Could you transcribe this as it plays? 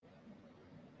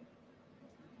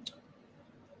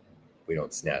We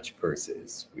don't snatch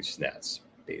purses. We snatch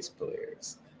bass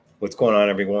players. What's going on,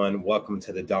 everyone? Welcome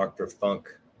to the Dr. Funk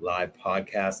live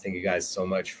podcast. Thank you guys so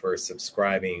much for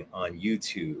subscribing on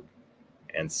YouTube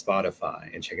and Spotify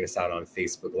and checking us out on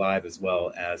Facebook Live as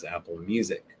well as Apple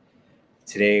Music.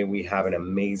 Today we have an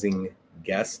amazing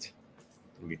guest.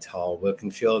 It's going to be Tal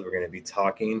Wilkenfeld. We're going to be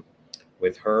talking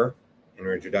with her in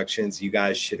her introductions. You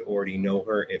guys should already know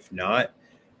her. If not,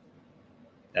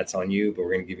 that's on you, but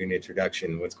we're going to give you an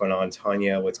introduction. What's going on,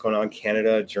 Tanya? What's going on,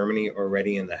 Canada, Germany,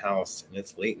 already in the house? And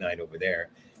it's late night over there.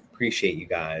 Appreciate you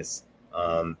guys.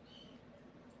 Tal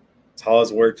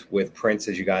has worked with Prince,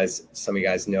 as some of you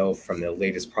guys know from the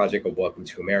latest project of Welcome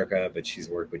to America, but she's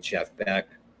worked with Jeff Beck,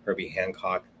 Herbie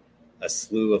Hancock, a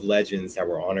slew of legends that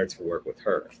were honored to work with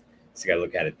her. So you got to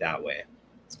look at it that way.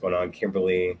 What's going on,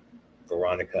 Kimberly,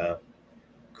 Veronica?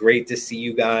 Great to see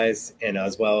you guys, and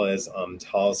as well as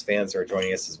Tal's fans are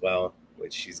joining us as well,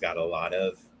 which she's got a lot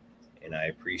of, and I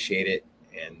appreciate it.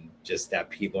 And just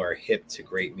that people are hip to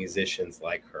great musicians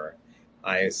like her.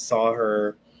 I saw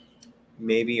her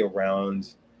maybe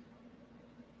around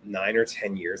 9 or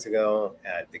 10 years ago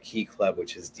at the Key Club,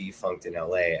 which is defunct in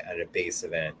LA, at a bass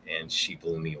event, and she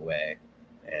blew me away.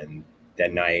 And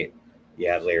that night, you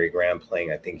had Larry Graham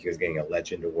playing. I think he was getting a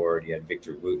Legend Award. You had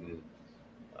Victor Wooten,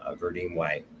 Verdine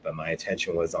White, but my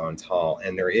attention was on Tal.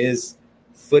 And there is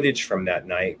footage from that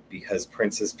night because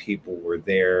Prince's people were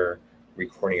there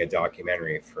recording a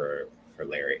documentary for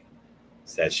Larry.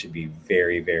 So that should be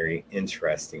very, very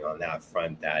interesting on that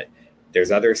front, that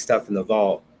there's other stuff in the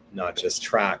vault, not just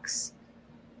tracks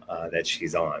that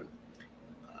she's on.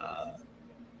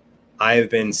 I've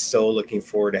been so looking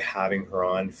forward to having her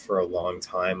on for a long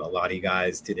time. A lot of you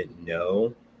guys didn't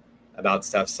know about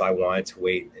stuff, so I wanted to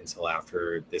wait until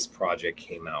after this project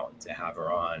came out to have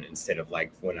her on, instead of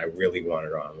like when I really wanted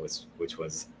her on, which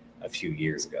was a few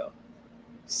years ago.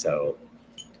 So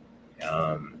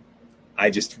I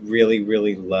just really,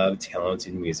 really love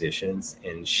talented musicians,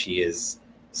 and she is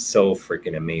so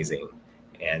freaking amazing.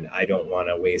 And I don't want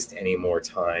to waste any more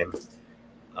time.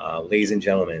 Ladies and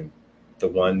gentlemen, the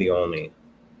one, the only,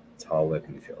 Tal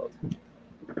Wilkenfeld.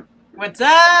 What's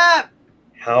up?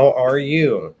 How are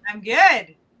you? I'm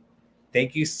good.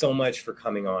 Thank you so much for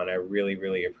coming on. I really,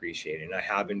 really appreciate it. And I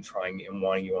have been trying and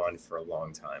wanting you on for a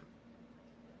long time.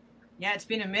 Yeah, it's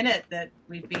been a minute that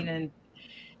we've been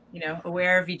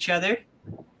aware of each other.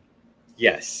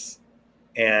 Yes.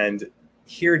 And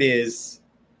here it is.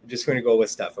 I'm just going to go with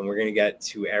stuff, and we're going to get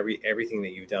to everything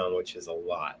that you've done, which is a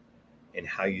lot, and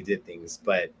how you did things.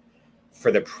 But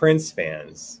for the Prince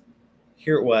fans,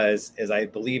 here it was, as I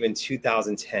believe in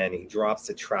 2010, he drops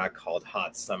a track called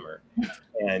Hot Summer.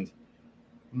 And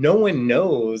no one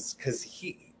knows, because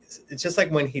it's just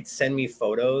like when he'd send me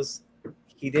photos,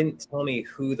 he didn't tell me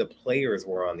who the players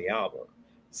were on the album.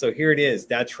 So here it is,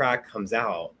 that track comes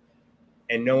out,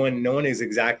 and no one is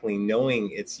exactly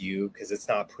knowing it's you because it's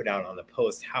not put out on the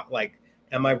post.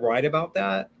 Am I right about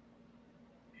that?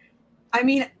 I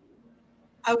mean,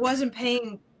 I wasn't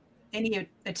paying any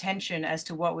attention as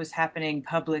to what was happening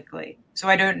publicly, so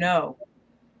I don't know.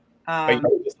 But you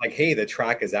were just like, hey, the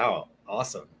track is out.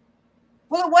 Awesome.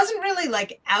 Well, it wasn't really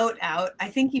like out. I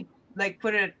think he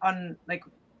put it on like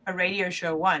a radio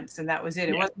show once, and that was it.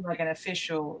 It wasn't like an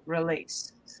official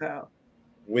release. So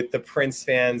with the Prince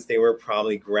fans, they were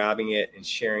probably grabbing it and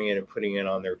sharing it and putting it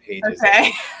on their pages.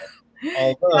 Okay.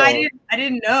 Although I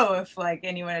didn't know if like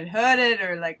anyone had heard it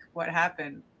or like what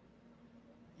happened.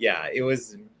 Yeah, it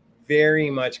was very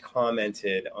much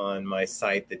commented on my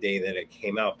site the day that it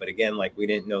came out. But again, like, we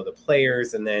didn't know the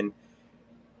players. And then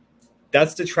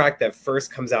that's the track that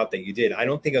first comes out that you did. I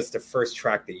don't think it's the first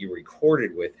track that you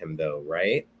recorded with him, though,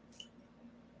 right?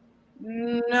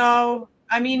 No.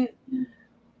 I mean,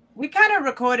 we kind of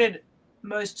recorded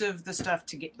most of the stuff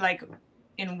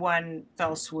in one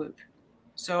fell swoop.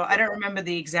 So I don't remember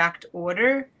the exact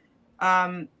order.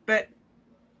 But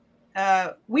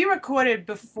we recorded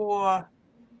before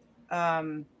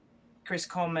Chris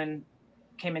Coleman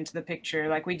came into the picture.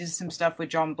 Like, we did some stuff with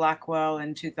John Blackwell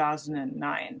in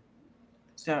 2009.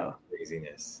 So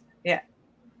craziness. Yeah.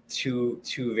 Two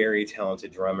very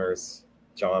talented drummers.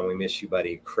 John, we miss you,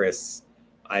 buddy. Chris,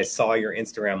 I saw your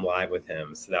Instagram live with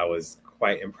him, so that was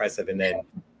quite impressive. And then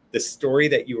the story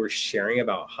that you were sharing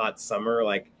about Hot Summer,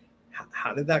 like,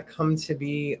 how did that come to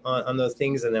be on those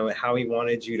things? And then how he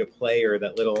wanted you to play, or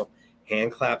that little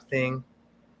hand clap thing?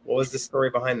 What was the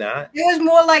story behind that? It was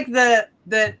more like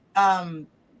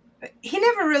he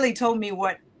never really told me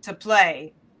what to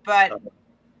play, but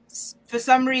for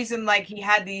some reason, like, he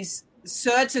had these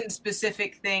certain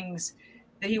specific things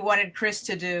that he wanted Chris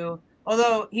to do.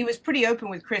 Although he was pretty open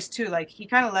with Chris too. Like, he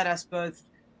kind of let us both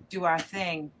do our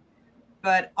thing.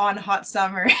 But on Hot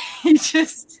Summer, he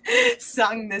just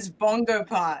sung this bongo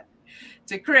part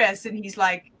to Chris, and he's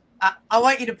like, I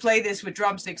want you to play this with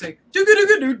drumsticks, like, and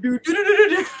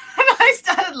I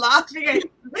started laughing.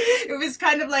 It was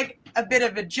kind of like a bit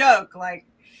of a joke, like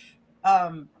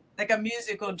a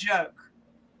musical joke,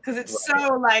 because it's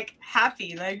so like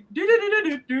happy, like.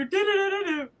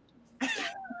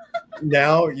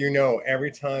 Now you know,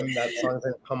 every time that song's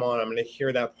gonna come on, I'm gonna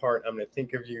hear that part. I'm gonna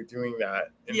think of you doing that,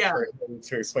 and for him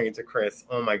to explain it to Chris.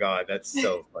 Oh my God, that's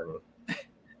so funny.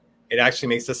 It actually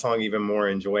makes the song even more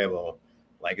enjoyable.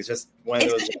 Like, it's just one of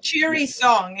those. It's a cheery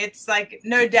song. It's like,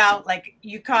 no doubt, like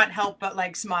you can't help but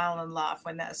like smile and laugh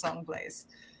when that song plays.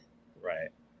 Right.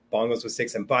 Bongos with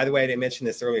Six. And by the way, I didn't mention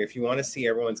this earlier. If you want to see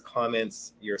everyone's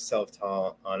comments yourself,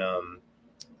 Tal,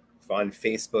 on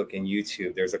Facebook and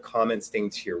YouTube, there's a comments thing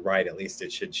to your right. At least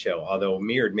it should show. Although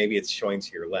mirrored, maybe it's showing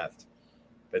to your left.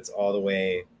 But it's all the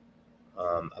way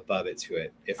above it to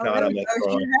it. If not, I'm going to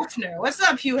throw Hugh Hefner. What's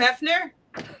up, Hugh Hefner?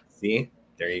 See?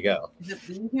 There you go. Is it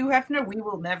Hugh Hefner? We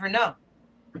will never know.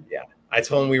 Yeah. I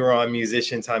told him we were on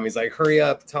musician time. He's like, hurry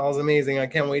up. Tal's amazing. I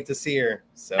can't wait to see her.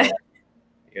 So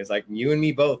he was like, you and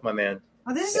me both, my man.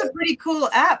 Oh, this is a pretty cool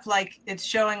app. Like, it's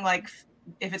showing like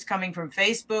if it's coming from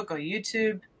Facebook or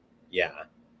YouTube. Yeah.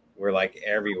 We're like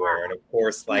everywhere. And of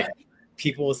course, like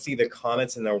people will see the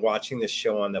comments and they're watching the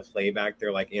show on the playback.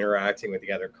 They're like interacting with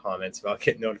the other comments. I'll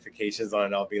get notifications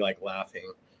on it. I'll be like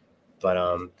laughing.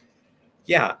 But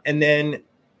yeah. And then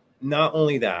not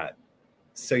only that,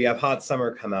 so you have Hot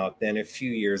Summer come out. Then a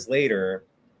few years later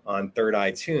on Third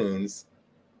Eye Tunes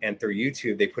and through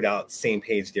YouTube, they put out same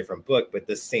page, different book, but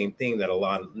the same thing that not a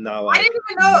lot. I didn't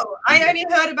even know. I only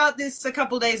heard about this a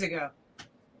couple days ago.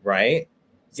 Right?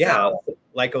 So. Yeah.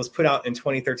 Like it was put out in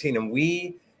 2013. And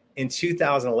we, in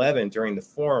 2011, during the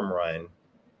forum run,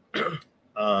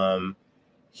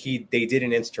 they did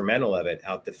an instrumental of it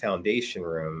out the Foundation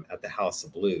Room at the House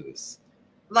of Blues.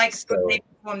 Like, so they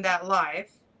performed that live?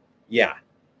 Yeah.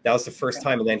 That was the first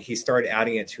time. And then he started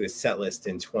adding it to his set list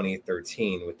in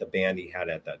 2013 with the band he had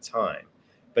at that time.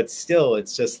 But still,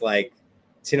 it's just like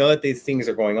to know that these things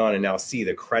are going on and now see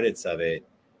the credits of it,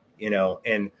 you know.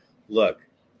 And look,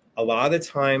 a lot of the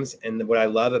times, and what I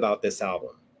love about this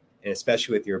album, and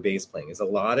especially with your bass playing, is a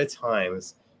lot of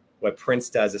times what Prince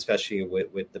does, especially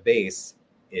with the bass,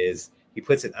 is he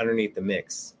puts it underneath the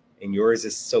mix. And yours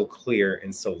is so clear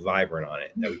and so vibrant on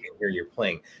it that we can hear you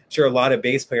playing. Sure, a lot of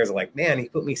bass players are like, man, he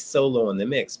put me so low in the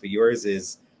mix, but yours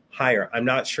is higher. I'm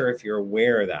not sure if you're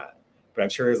aware of that, but I'm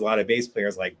sure there's a lot of bass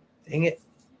players like, dang it.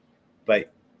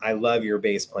 But I love your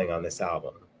bass playing on this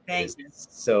album. Thank you. It's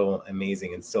so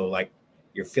amazing. And so like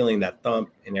you're feeling that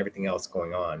thump and everything else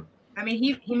going on. I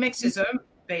mean, he mixed his own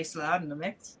bass loud in the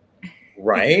mix.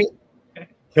 Right?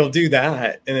 He'll do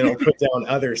that and then he'll put down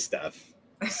other stuff.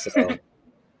 So...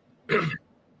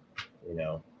 you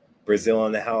know, Brazil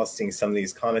in the house, seeing some of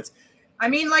these comments. I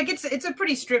mean, like it's a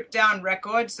pretty stripped down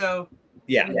record, so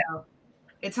yeah, you know,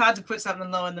 it's hard to put something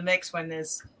low in the mix when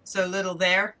there's so little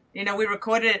there. You know, we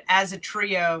recorded it as a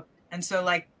trio, and so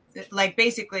like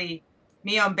basically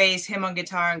me on bass, him on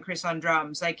guitar, and Chris on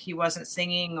drums. Like he wasn't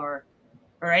singing or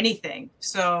anything.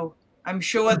 So I'm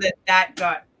sure that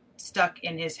got stuck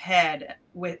in his head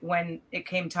when it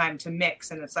came time to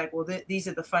mix, and it's like, well, these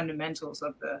are the fundamentals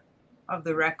of the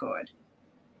record.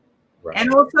 Right.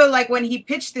 And also, like when he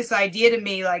pitched this idea to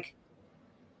me, like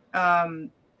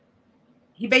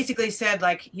he basically said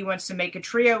like he wants to make a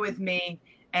trio with me,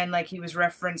 and like he was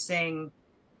referencing,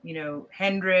 you know,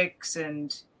 Hendrix,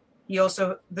 and he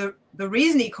also the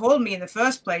reason he called me in the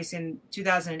first place in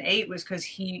 2008 was because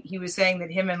he was saying that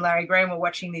him and Larry Graham were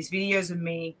watching these videos of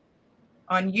me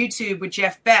on YouTube with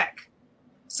Jeff Beck.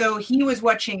 So he was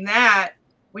watching that,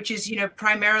 which is, you know,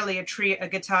 primarily a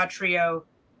guitar trio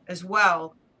as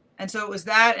well. And so it was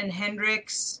that and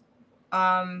Hendrix.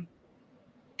 And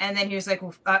then he was like,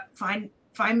 well, find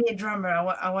me a drummer.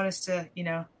 I want us to, you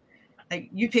know, like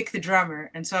you pick the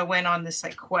drummer. And so I went on this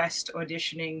like quest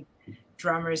auditioning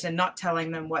drummers and not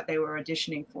telling them what they were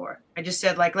auditioning for. I just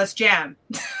said like, let's jam.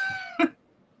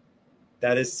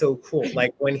 That is so cool.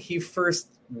 Like when he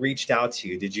first reached out to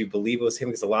you, did you believe it was him?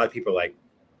 Because a lot of people are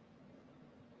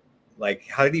like,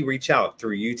 how did he reach out?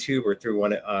 Through YouTube or through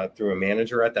through a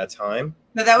manager at that time?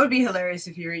 No, that would be hilarious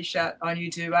if he reached out on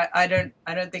YouTube. I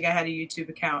don't think I had a YouTube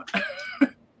account.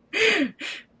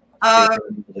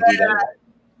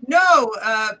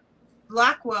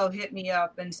 Blackwell hit me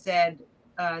up and said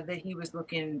that he was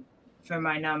looking for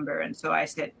my number, and so I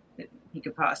said that he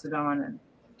could pass it on, and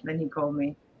then he called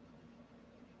me.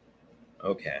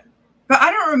 Okay. But I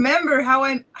don't remember how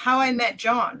I met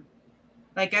John.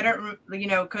 Like, I don't,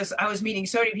 because I was meeting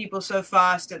so many people so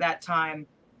fast at that time,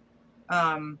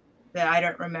 that I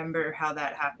don't remember how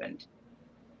that happened.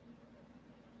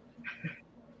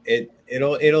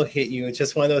 It'll hit you. It's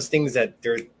just one of those things that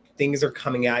things are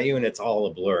coming at you and it's all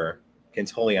a blur. Can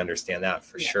totally understand that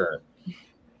for sure.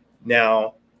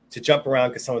 Now, to jump around,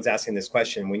 because someone's asking this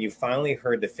question, when you finally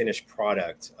heard the finished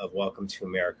product of Welcome to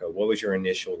America, what was your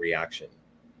initial reaction?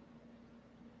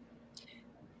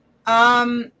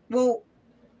 Well,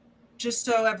 just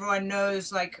so everyone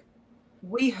knows, like,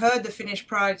 we heard the finished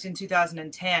product in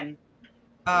 2010,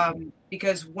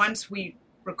 because once we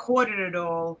recorded it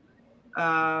all,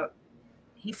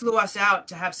 he flew us out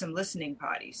to have some listening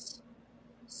parties.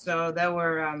 So there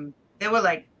were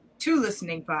like 2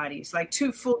 listening parties, like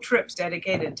 2 full trips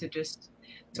dedicated to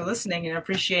listening and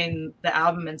appreciating the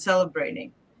album and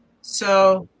celebrating.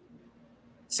 So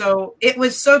it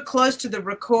was so close to the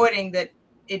recording that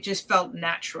it just felt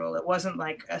natural. It wasn't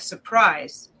like a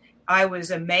surprise. I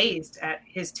was amazed at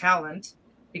his talent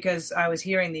because I was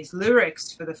hearing these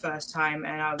lyrics for the first time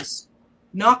and I was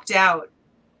knocked out,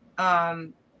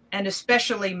 and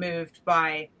especially moved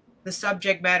by the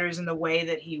subject matters and the way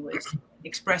that he was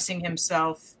expressing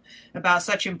himself about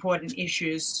such important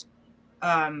issues.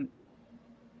 And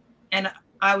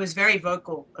I was very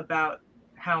vocal about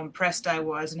how impressed I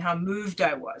was and how moved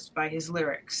I was by his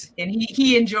lyrics. And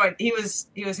he enjoyed, he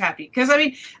was happy. Because, I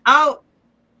mean,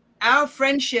 our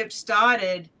friendship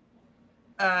started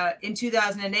in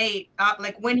 2008.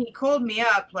 Like, when he called me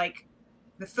up, like,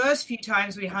 the first few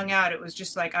times we hung out, it was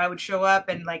just like I would show up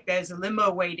and, like, there's a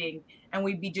limo waiting and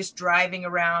we'd be just driving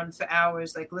around for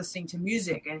hours, like, listening to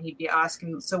music. And he'd be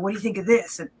asking, so what do you think of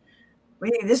this? And what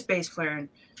do you think of this bass player? And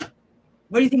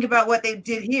what do you think about what they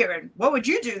did here? And what would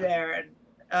you do there?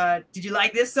 And did you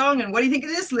like this song? And what do you think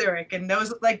of this lyric? And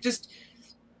those, like, just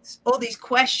all these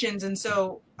questions. And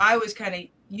so I was kind of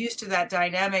used to that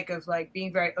dynamic of, like,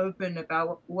 being very open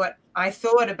about what I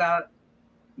thought about,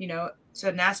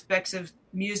 certain aspects of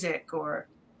music or,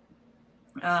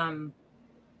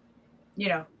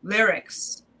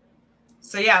 lyrics.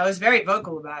 So yeah, I was very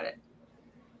vocal about it.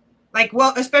 Like,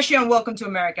 well, especially on Welcome to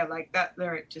America, like, that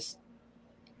lyric just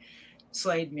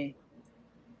slayed me.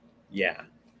 Yeah,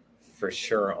 for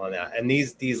sure on that. And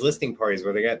these listening parties,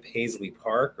 were they at Paisley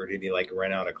Park, or did he, like,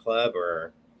 rent out a club,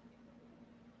 or?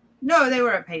 No, they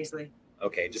were at Paisley.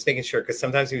 Okay, just making sure, because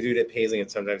sometimes you do it at Paisley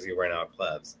and sometimes you rent out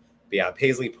clubs. But yeah,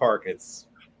 Paisley Park, it's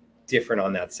different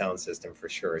on that sound system for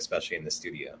sure, especially in the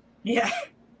studio. Yeah.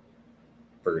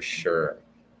 For sure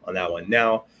on that one.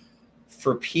 Now,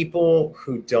 for people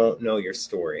who don't know your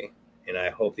story, and I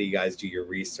hope that you guys do your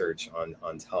research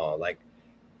on Tal, like,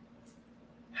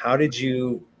 how did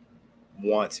you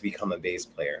want to become a bass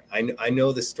player? I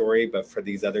know the story, but for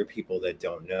these other people that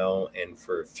don't know, and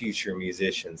for future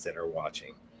musicians that are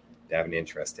watching that have an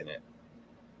interest in it.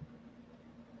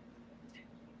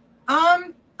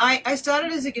 I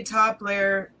started as a guitar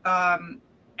player, and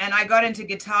I got into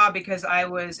guitar because I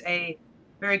was a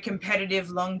very competitive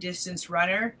long distance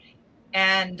runner,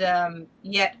 and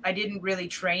yet I didn't really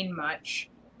train much.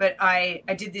 But I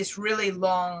did this really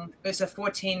long, it's a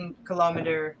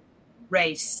 14-kilometer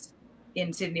race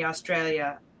in Sydney,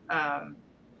 Australia,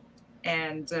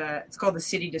 and it's called the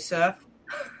City to Surf.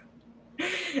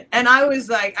 And I was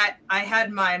like, I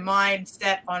had my mind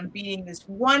set on beating this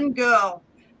one girl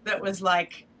that was,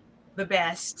 like, the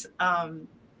best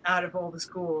out of all the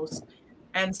schools.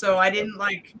 And so I didn't,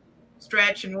 like,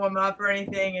 stretch and warm up or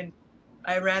anything, and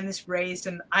I ran this race,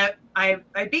 and I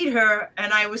beat her,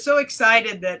 and I was so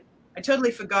excited that I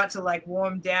totally forgot to, like,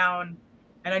 warm down,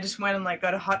 and I just went and, like,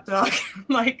 got a hot dog,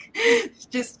 like,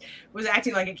 just was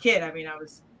acting like a kid. I mean, I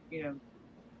was,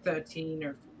 13,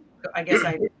 or I guess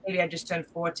maybe I just turned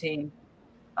 14,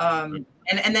 and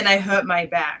then I hurt my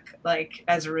back, like,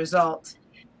 as a result.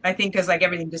 I think because, like,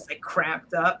 everything just, like,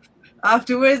 cramped up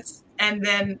afterwards, and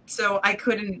then so I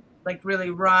couldn't, like, really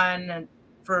run and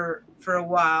for a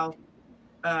while,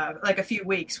 like a few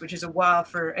weeks, which is a while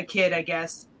for a kid, I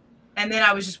guess. And then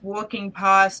I was just walking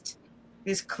past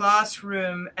this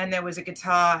classroom, and there was a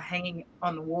guitar hanging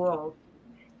on the wall,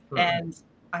 and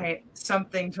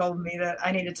something told me that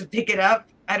I needed to pick it up.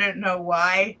 I don't know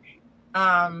why,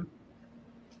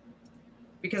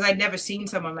 because I'd never seen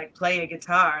someone, like, play a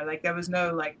guitar. Like, there was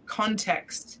no, like,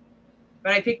 context.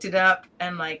 But I picked it up,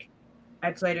 and, like,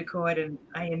 I played a chord, and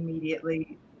I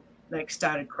immediately, like,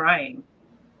 started crying.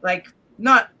 Like,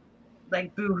 not,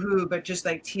 like, boo-hoo, but just,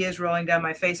 like, tears rolling down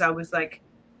my face. I was, like,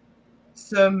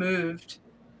 so moved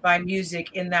by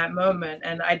music in that moment.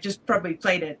 And I just probably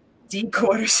played a D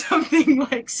chord or something,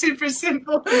 like, super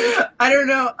simple. I don't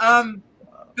know.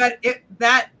 But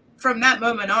that from that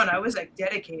moment on, I was like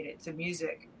dedicated to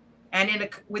music. And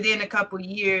within a couple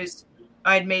years,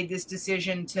 I'd made this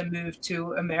decision to move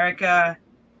to America.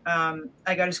 I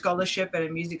got a scholarship at a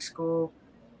music school,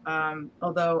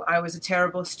 although I was a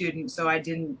terrible student, so I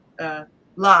didn't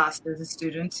last as a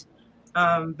student.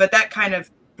 But that kind of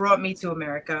brought me to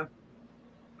America.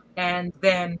 And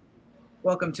then,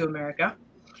 welcome to America.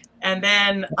 And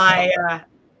then I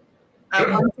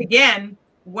once again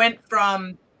went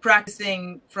from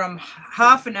practicing from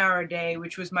half an hour a day,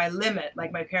 which was my limit.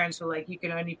 Like my parents were like, you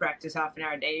can only practice half an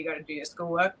hour a day. You got to do your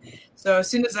schoolwork. So as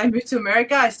soon as I moved to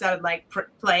America, I started like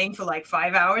playing for like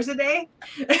 5 hours a day.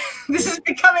 This is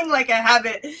becoming like a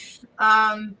habit.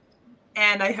 And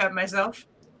I hurt myself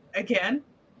again.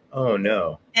 Oh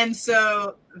no. And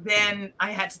so then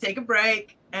I had to take a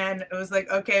break, and it was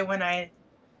like, okay, when I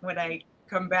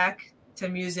come back to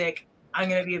music, I'm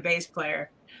going to be a bass player.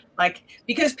 Like,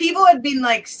 because people had been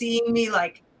like seeing me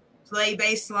like play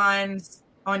bass lines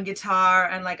on guitar,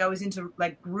 and like I was into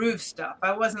like groove stuff.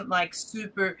 I wasn't like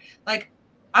super, like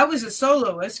I was a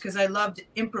soloist because I loved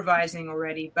improvising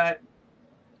already, but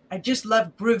I just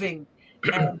loved grooving,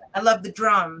 and I love the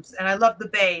drums, and I love the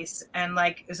bass, and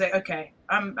like it's like, okay,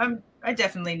 I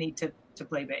definitely need to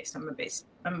play bass. I'm a bass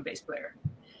player,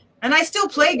 and I still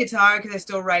play guitar because I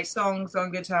still write songs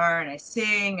on guitar, and I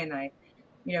sing, and I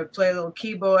play little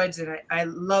keyboards, and I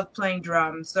love playing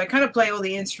drums. So I kind of play all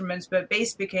the instruments, but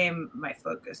bass became my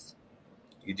focus.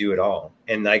 You do it all.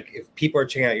 And like, if people are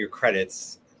checking out your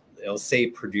credits, it'll say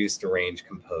produced, arranged,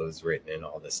 composed, written, and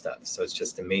all this stuff. So it's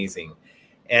just amazing.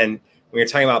 And when you're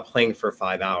talking about playing for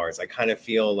 5 hours, I kind of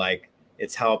feel like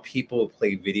it's how people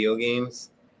play video games.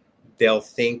 They'll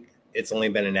think it's only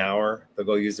been an hour. They'll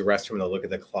go use the restroom, and they'll look at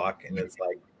the clock, and it's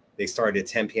like, they started at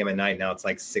 10 p.m. at night. Now it's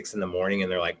like 6 a.m. and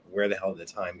they're like, where the hell did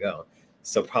the time go?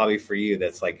 So probably for you,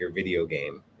 that's like your video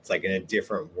game. It's like in a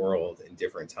different world in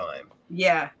different time.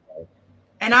 Yeah.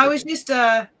 And I was just,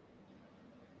 I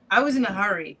was in a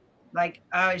hurry. Like,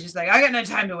 I was just like, I got no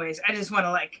time to waste. I just want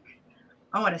to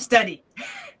I want to study.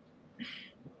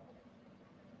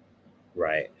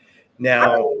 Right.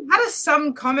 Now, how does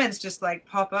some comments just like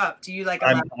pop up? Do you like,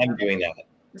 I'm doing that.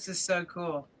 This is so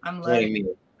cool. I'm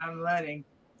learning.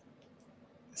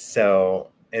 So,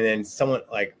 and then someone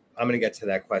like, I'm going to get to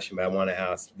that question, but I want to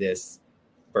ask this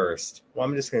first. Well,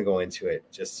 I'm just going to go into it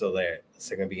just so that it's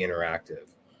going to be interactive.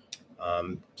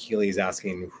 Keely's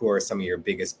asking, who are some of your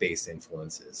biggest bass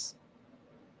influences?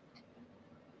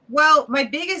 Well, my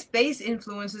biggest bass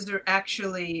influences are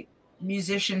actually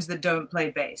musicians that don't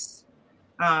play bass.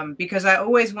 Because I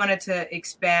always wanted to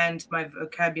expand my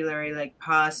vocabulary, like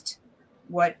past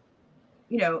what,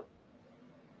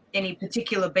 any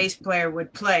particular bass player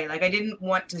would play. Like, I didn't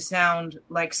want to sound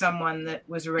like someone that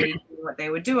was already doing what they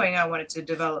were doing. I wanted to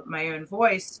develop my own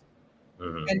voice.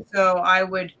 Mm-hmm. And so I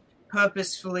would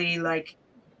purposefully like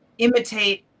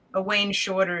imitate a Wayne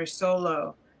Shorter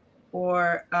solo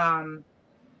or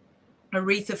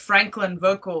Aretha Franklin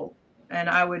vocal. And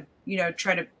I would,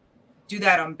 try to do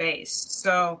that on bass.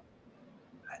 So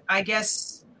I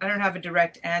guess I don't have a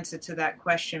direct answer to that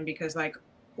question, because like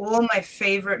all my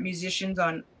favorite musicians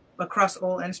across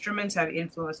all instruments have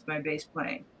influenced my bass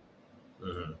playing.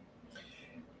 Mm-hmm.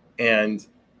 And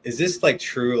is this like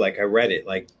true? Like, I read it,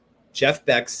 like Jeff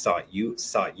Beck sought you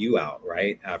out,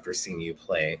 right? After seeing you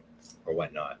play or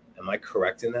whatnot. Am I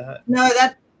correct in that? No,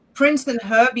 that Prince and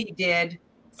Herbie did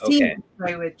okay.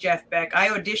 play with Jeff Beck. I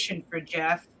auditioned for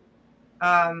Jeff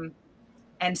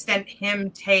and sent him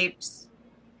tapes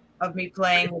of me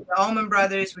playing with the Allman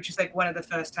Brothers, which is like one of the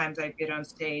first times I did on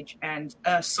stage, and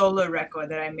a solo record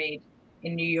that I made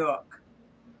in New York.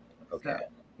 Okay.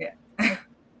 So, yeah.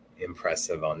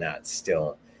 Impressive on that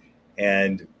still.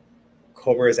 And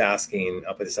Cobra is asking,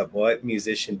 I'll put this up, what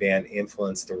musician band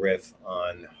influenced the riff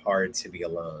on Hard to Be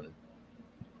Alone?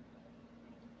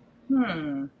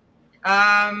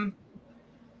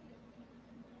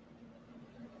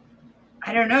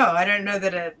 I don't know. I don't know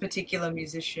that a particular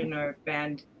musician or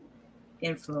band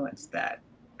influenced that.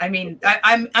 I mean,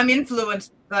 I'm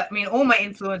influenced, but I mean, all my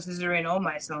influences are in all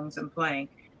my songs I'm playing,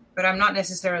 but I'm not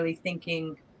necessarily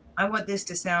thinking, I want this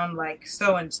to sound like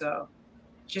so-and-so.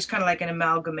 It's just kind of like an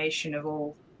amalgamation of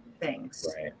all things.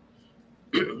 Right.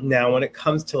 Now, when it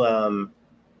comes to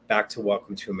back to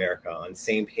Welcome to America, on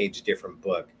same page, different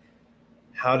book,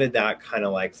 how did that kind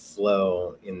of like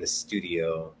flow in the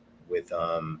studio with,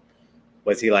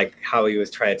 was he like how he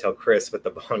was trying to tell Chris with the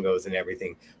bongos and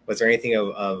everything? Was there anything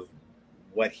of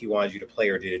what he wanted you to play,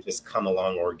 or did it just come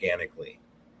along organically?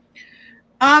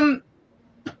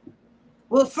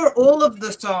 Well, for all of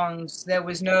the songs, there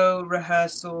was no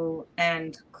rehearsal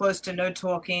and close to no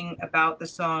talking about the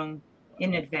song.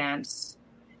 in advance.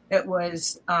 It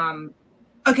was,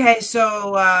 okay,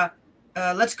 so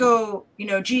let's go,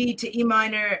 G to E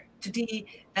minor to D,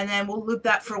 and then we'll loop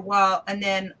that for a while, and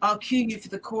then I'll cue you for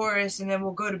the chorus, and then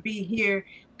we'll go to B here,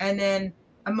 and then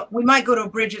we might go to a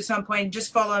bridge at some point.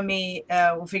 Just follow me.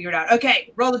 We'll figure it out.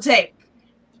 Okay, roll the tape.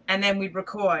 And then we'd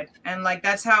record. And like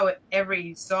that's how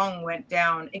every song went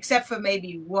down, except for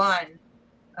maybe one,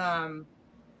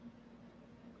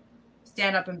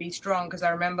 Stand Up and Be Strong, because I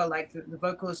remember like the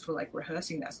vocalists were like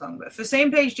rehearsing that song. But for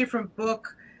Same Page, Different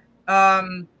Book,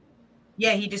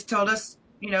 he just told us,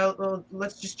 well,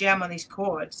 let's just jam on these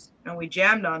chords. And we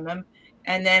jammed on them.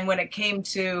 And then when it came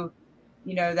to,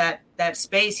 that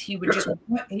space, he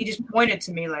just pointed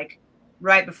to me like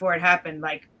right before it happened,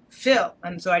 like, fill.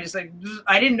 And so I just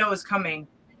I didn't know it was coming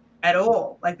at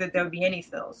all, like that there would be any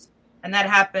fills. And that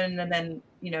happened. And then,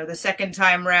 the second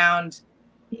time round,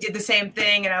 he did the same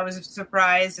thing and I was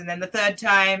surprised. And then the third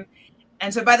time.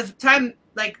 And so by the time,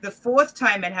 like the fourth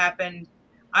time it happened,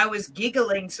 I was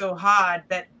giggling so hard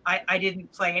that I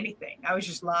didn't play anything. I was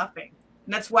just laughing.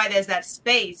 And that's why there's that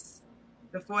space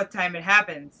the fourth time it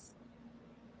happens.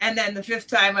 And then the fifth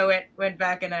time I went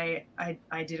back and I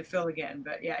did a fill again.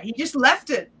 But yeah, he just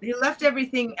left it. He left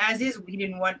everything as is. He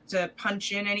didn't want to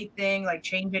punch in anything, like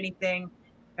change anything.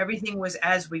 Everything was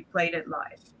as we played it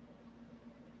live.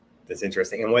 That's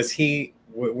interesting. And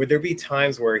would there be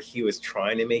times where he was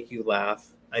trying to make you laugh?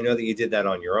 I know that you did that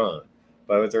on your own,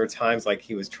 but was there times like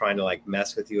he was trying to like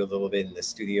mess with you a little bit in the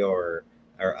studio or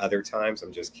other times?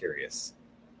 I'm just curious.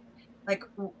 Like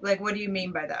what do you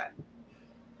mean by that?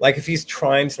 Like if he's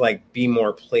trying to like be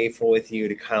more playful with you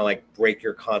to kind of like break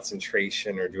your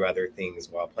concentration or do other things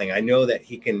while playing. I know that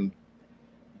he can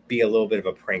be a little bit of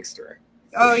a prankster.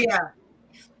 Oh yeah.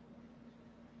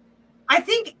 I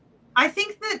think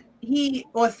that he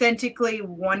authentically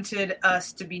wanted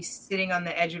us to be sitting on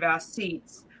the edge of our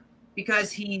seats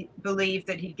because he believed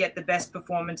that he'd get the best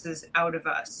performances out of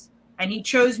us. And he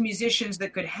chose musicians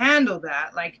that could handle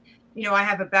that. Like, I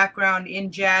have a background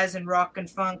in jazz and rock and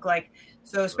funk,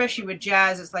 so especially with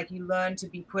jazz, it's like you learn to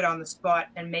be put on the spot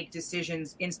and make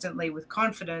decisions instantly with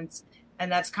confidence.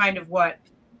 And that's kind of what,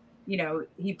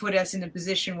 he put us in a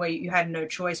position where you had no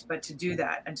choice but to do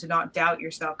that and to not doubt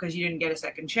yourself because you didn't get a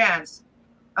second chance.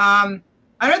 I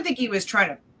don't think he was trying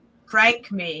to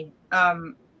prank me.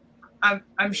 I'm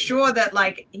I'm sure that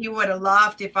like he would have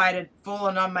laughed if I'd have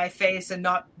fallen on my face and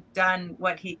not done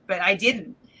what but I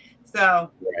didn't.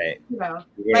 So, right. You know,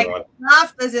 like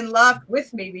laughed as in laughed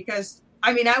with me because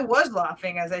I mean, I was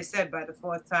laughing, as I said, by the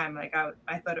fourth time. Like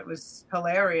I thought it was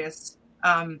hilarious.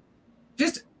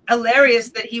 Just hilarious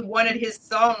that he wanted his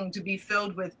song to be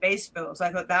filled with bass fills.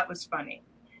 I thought that was funny,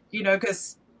 you know,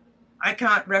 because I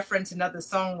can't reference another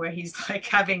song where he's like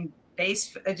having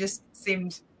bass. It just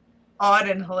seemed odd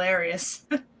and hilarious.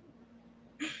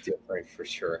 Different for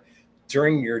sure.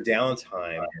 During your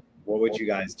downtime, what would you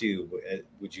guys do?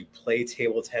 Would you play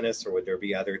table tennis, or would there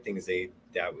be other things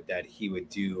that he would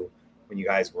do when you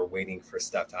guys were waiting for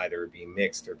stuff to either be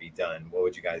mixed or be done? What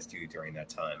would you guys do during that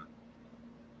time?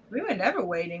 We were never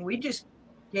waiting. We just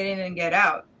get in and get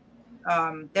out.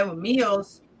 There were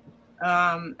meals,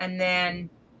 and then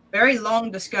very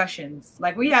long discussions.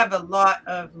 Like we have a lot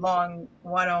of long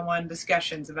one-on-one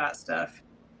discussions about stuff.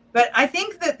 But I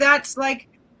think that's like,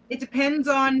 it depends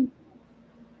on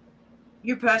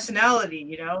your personality,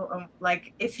 you know?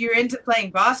 Like if you're into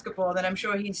playing basketball, then I'm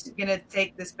sure he's going to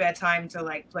take the spare time to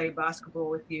like play basketball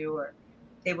with you or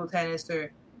table tennis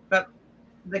but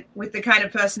with the kind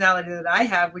of personality that I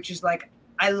have, which is like,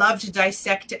 I love to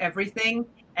dissect everything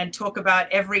and talk about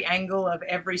every angle of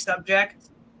every subject.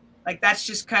 Like that's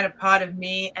just kind of part of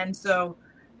me. And so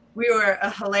we were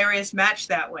a hilarious match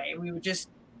that way. We would just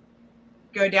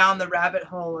go down the rabbit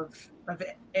hole of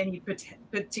any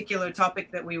particular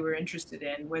topic that we were interested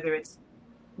in, whether it's,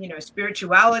 you know,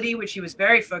 spirituality, which he was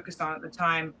very focused on at the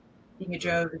time, being a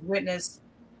Jehovah's Witness.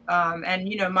 And,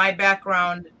 you know, my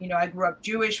background, you know, I grew up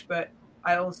Jewish, but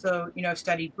I also, you know,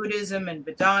 studied Buddhism and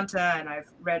Vedanta, and I've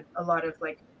read a lot of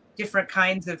like different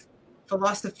kinds of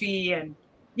philosophy. And,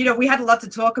 you know, we had a lot to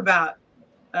talk about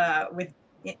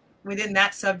within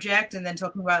that subject, and then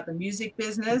talking about the music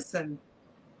business and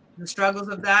the struggles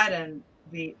of that and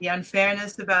the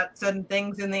unfairness about certain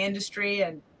things in the industry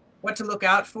and what to look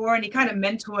out for. And he kind of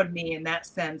mentored me in that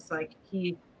sense. Like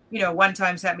he, you know, one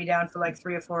time sat me down for like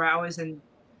 3 or 4 hours and,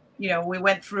 you know, we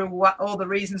went through all the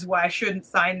reasons why I shouldn't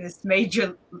sign this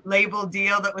major label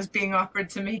deal that was being offered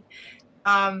to me.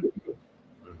 And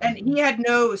he had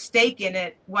no stake in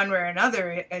it one way or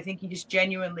another. I think he just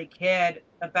genuinely cared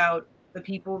about the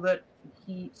people that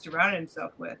he surrounded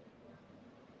himself with.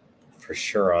 for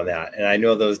sure on that. And I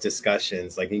know those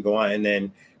discussions, like you go on, and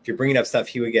then if you're bringing up stuff,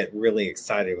 he would get really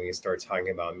excited when you start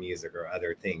talking about music or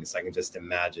other things. I can just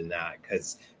imagine that,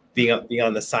 because being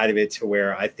on the side of it to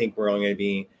where I think we're only going to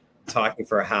be talking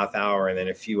for a half hour and then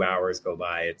a few hours go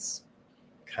by. It's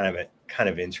kind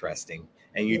of interesting.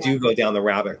 And you do go down the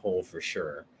rabbit hole for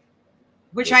sure.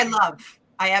 Which I love.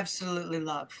 I absolutely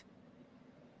love.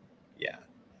 Yeah.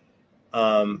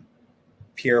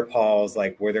 Pierre Paul's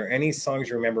like, were there any songs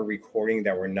you remember recording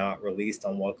that were not released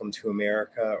on Welcome to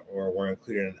America or were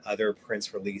included in other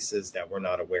Prince releases that we're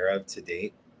not aware of to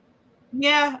date?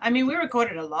 Yeah, I mean, we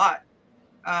recorded a lot.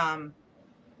 I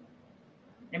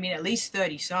mean, at least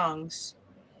 30 songs.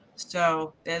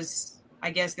 So I'm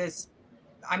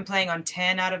playing on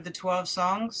 10 out of the 12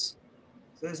 songs.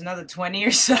 So there's another 20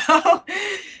 or so.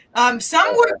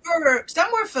 Some were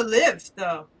for Live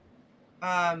though.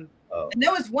 And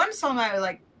there was one song I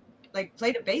like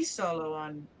played a bass solo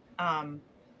on. I don't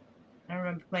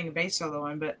remember playing a bass solo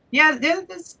on, but yeah,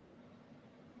 there's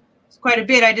quite a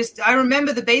bit. I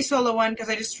remember the bass solo one because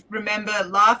I just remember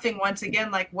laughing once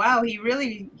again, like, wow, he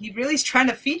really is trying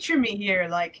to feature me here.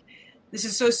 Like, this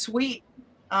is so sweet,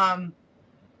 and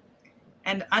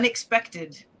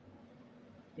unexpected,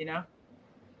 you know?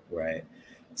 Right.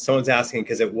 Someone's asking,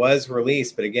 because it was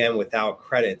released, but again, without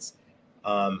credits,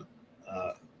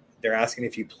 they're asking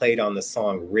if you played on the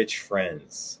song Rich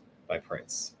Friends by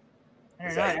Prince. I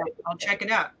don't know. I'll check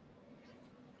it out.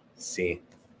 See,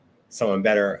 someone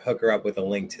better hook her up with a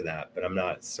link to that, but I'm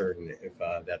not certain if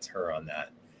that's her on that.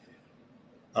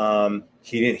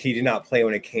 He did not play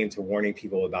when it came to warning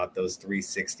people about those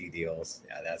 360 deals.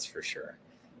 Yeah, that's for sure.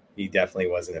 He definitely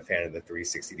wasn't a fan of the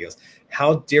 360 deals.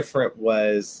 How different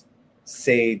was,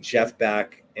 say, Jeff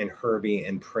Beck and Herbie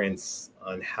and Prince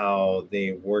on how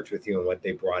they worked with you and what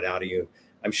they brought out of you?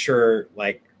 I'm sure,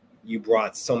 like, you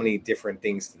brought so many different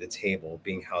things to the table,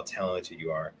 being how talented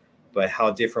you are, but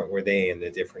how different were they in the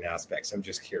different aspects? I'm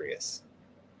just curious.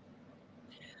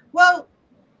 Well,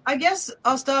 I guess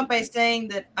I'll start by saying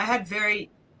that I had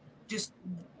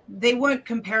they weren't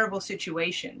comparable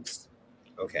situations.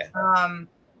 Okay.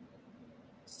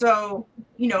 So,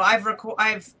 you know, I've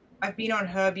been on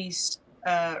Herbie's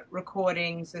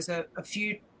recordings. There's a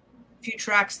few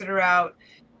tracks that are out,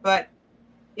 but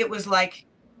it was like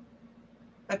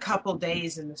a couple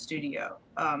days in the studio.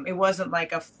 It wasn't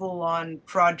like a full-on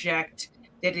project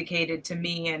dedicated to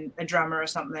me and a drummer or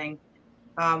something.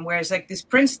 Whereas like this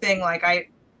Prince thing, like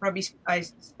I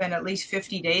spent at least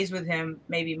 50 days with him,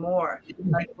 maybe more.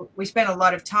 Like, we spent a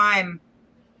lot of time.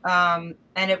 And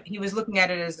he was looking at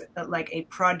it as like a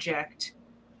project.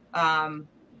 And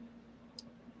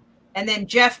then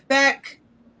Jeff Beck,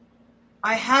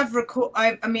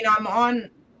 I'm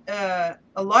on a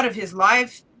lot of his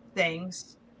live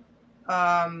things,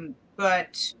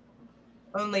 but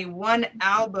only one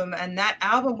album, and that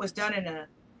album was done in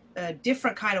a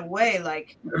different kind of way.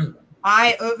 Like,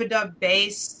 I overdubbed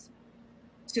bass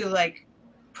to like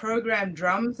program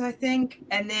drums, I think,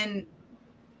 and then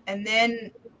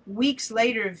weeks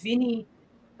later, Vinny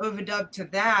overdubbed to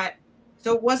that.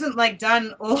 So it wasn't like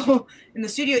done all in the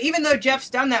studio, even though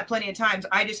Jeff's done that plenty of times.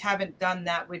 I just haven't done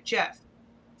that with Jeff.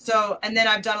 So, and then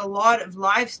I've done a lot of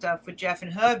live stuff with Jeff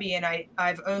and Herbie, and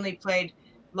I've only played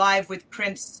live with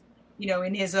Prince, you know,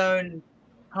 in his own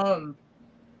home.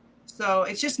 So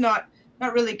it's just not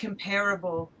really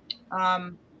comparable.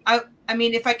 I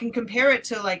mean, if I can compare it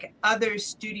to like other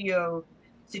studio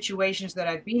situations that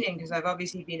I've been in, because I've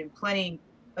obviously been in plenty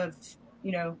of,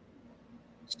 you know,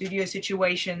 studio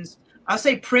situations, I'll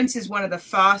say Prince is one of the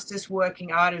fastest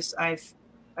working artists I've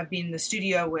been in the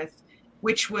studio with,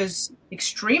 which was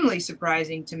extremely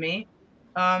surprising to me,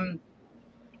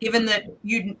 given that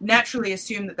you'd naturally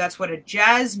assume that that's what a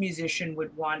jazz musician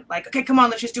would want. Like, okay, come on,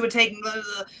 let's just do a take,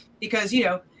 because, you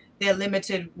know, they're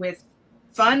limited with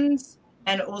funds,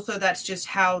 and also that's just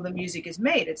how the music is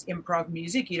made. It's improv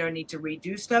music. You don't need to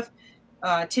redo stuff.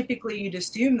 Typically, you'd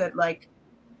assume that like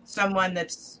someone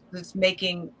that's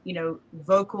making, you know,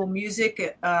 vocal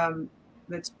music,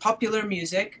 that's popular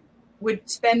music, would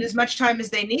spend as much time as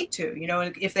they need to, you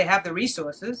know, if they have the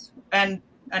resources. And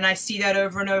I see that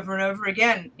over and over and over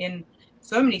again in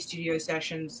so many studio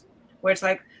sessions where it's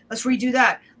like, let's redo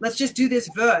that. Let's just do this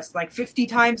verse like 50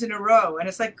 times in a row. And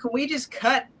it's like, can we just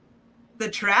cut the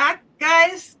track,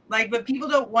 guys? Like, but people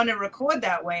don't want to record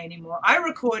that way anymore. I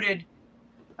recorded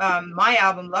my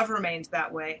album Love Remains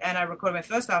that way, and I recorded my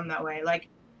first album that way. Like,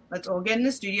 let's all get in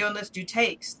the studio and let's do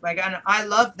takes. Like, and I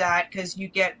love that because you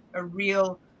get a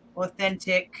real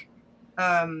authentic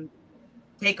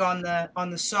take on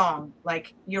the song.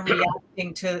 Like, you're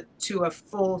reacting to a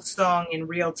full song in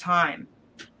real time.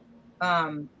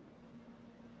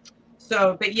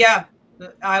 So, but yeah,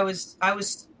 I was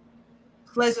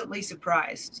pleasantly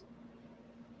surprised.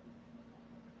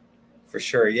 For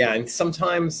sure. Yeah. And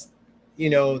sometimes, you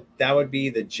know, that would be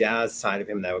the jazz side of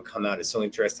him that would come out. It's so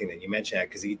interesting that you mentioned that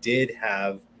because he did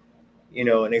have, you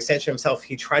know, an extension of himself.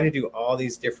 He tried to do all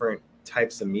these different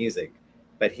types of music,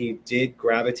 but he did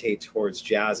gravitate towards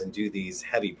jazz and do these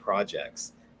heavy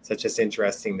projects. So it's just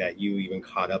interesting that you even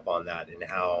caught up on that and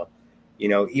how, you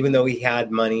know, even though he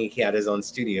had money, he had his own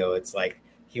studio, it's like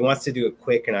he wants to do it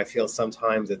quick. And I feel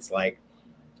sometimes it's like,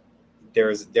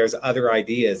 there's other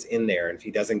ideas in there, and if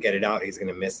he doesn't get it out, he's going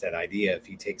to miss that idea if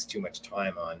he takes too much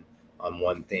time on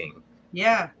one thing.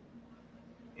 Yeah,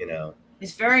 you know,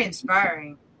 it's very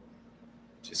inspiring.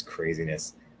 Just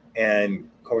craziness. And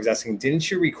Corey's asking, didn't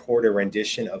you record a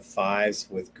rendition of Fives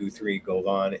with Guthrie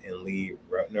Govan and Lee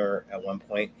Rotner at one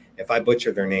point? If I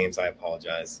butcher their names, I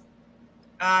apologize.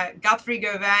 Guthrie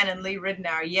Govan and Lee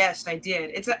Ridnour. Yes, I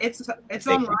did. It's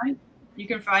online. You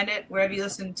can find it wherever you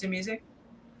listen to music.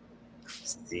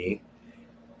 See,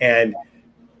 and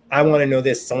I want to know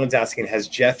this. Someone's asking, has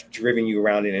Jeff driven you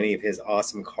around in any of his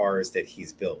awesome cars that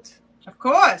he's built? Of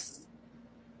course.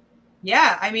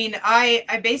 Yeah, I mean,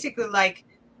 I basically like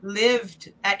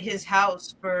lived at his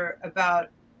house for about,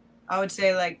 I would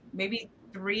say like maybe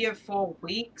 3 or 4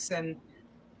 weeks, and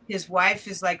his wife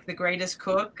is like the greatest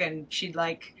cook, and she'd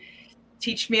like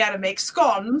teach me how to make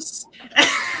scones.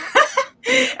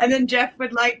 And then Jeff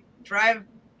would like drive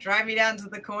me down to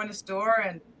the corner store,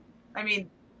 and I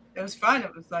mean, it was fun.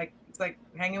 It's like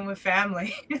hanging with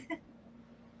family.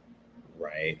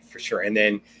 Right, for sure. And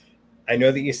then I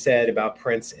know that you said about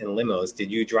Prince and limos. Did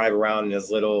you drive around in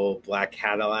his little black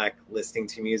Cadillac listening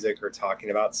to music or talking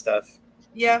about stuff?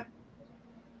 Yeah.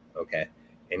 Okay.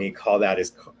 And he called out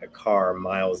his car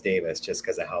Miles Davis just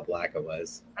because of how black it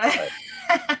was. That's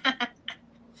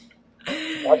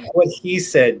what he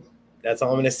said. That's all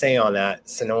I'm going to say on that.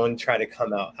 So no one try to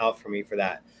come out for me for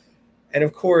that. And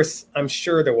of course, I'm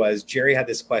sure there was. Jerry had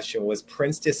this question. Was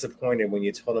Prince disappointed when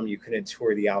you told him you couldn't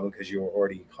tour the album because you were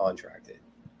already contracted?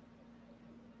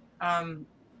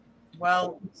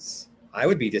 Well, I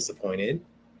would be disappointed.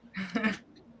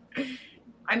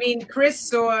 I mean, Chris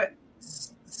saw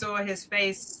his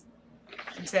face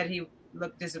and said he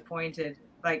looked disappointed.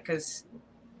 Like, because,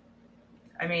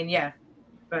 I mean, yeah.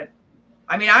 But,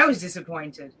 I mean, I was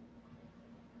disappointed.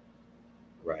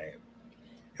 Right.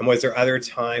 And was there other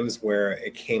times where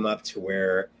it came up to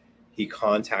where he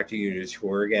contacted you to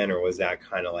tour again, or was that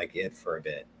kind of like it for a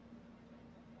bit?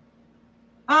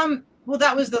 Well,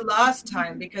 that was the last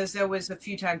time, because there was a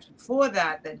few times before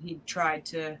that he tried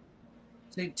to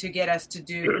get us to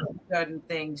do certain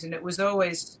things, and it was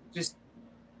always just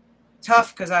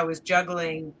tough because I was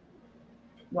juggling,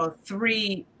 well,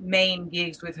 3 main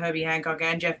gigs with Herbie Hancock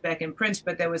and Jeff Beck and Prince,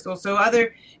 but there was also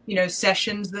other,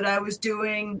 sessions that I was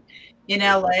doing in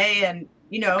LA, and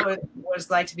it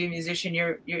was like to be a musician.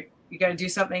 You got to do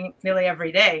something nearly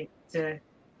every day to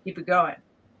keep it going.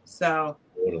 So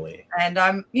totally. And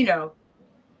I'm,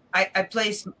 I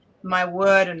place my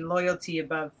word and loyalty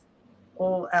above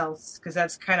all else, because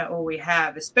that's kind of all we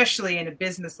have, especially in a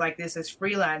business like this as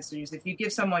freelancers. If you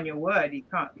give someone your word, you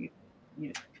can't.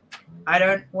 I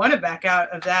don't want to back out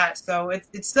of that. So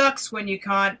it sucks when you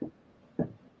can't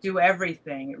do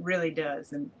everything. It really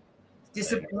does. And it's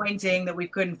disappointing that we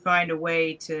couldn't find a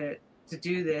way to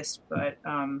do this. But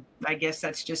I guess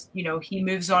that's just, he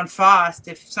moves on fast.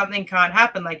 If something can't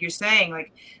happen, like you're saying,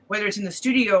 like whether it's in the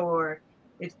studio or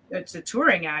it's a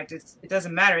touring act, it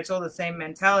doesn't matter. It's all the same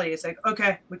mentality. It's like,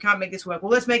 okay, we can't make this work.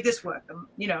 Well, let's make this work.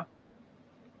 Yeah.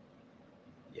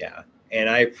 And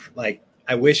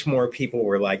I wish more people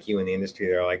were like you in the industry.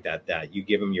 They're like that you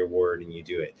give them your word and you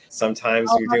do it. Sometimes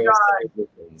you're doing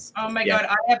things. Oh my God.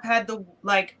 I have had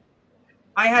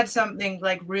I had something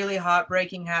like really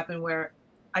heartbreaking happen where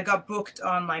I got booked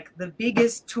on like the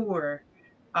biggest tour,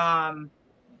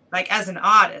 like as an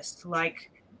artist,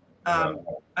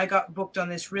 I got booked on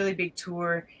this really big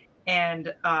tour,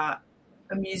 and I'd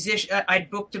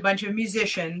booked a bunch of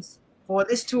musicians for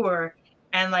this tour,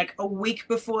 and like a week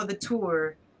before the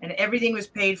tour, and everything was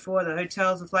paid for, the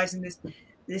hotels, the flights, and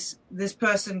this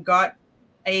person got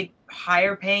a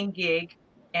higher paying gig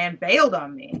and bailed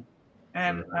on me.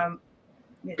 And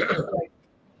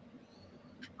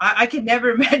I could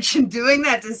never imagine doing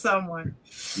that to someone.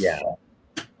 Yeah,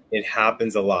 it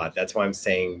happens a lot. That's why I'm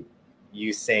saying,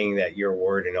 you saying that your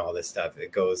word and all this stuff,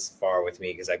 it goes far with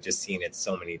me, because I've just seen it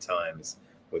so many times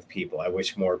with people. I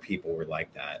wish more people were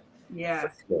like that. Yeah.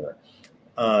 For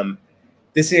sure.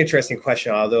 This is an interesting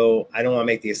question, although I don't want to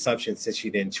make the assumption since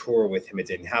you didn't tour with him, it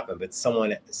didn't happen. But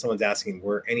someone's asking,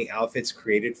 were any outfits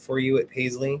created for you at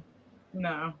Paisley?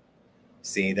 No.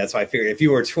 See, that's why I figured if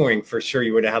you were touring, for sure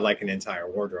you would have had like an entire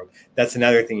wardrobe. That's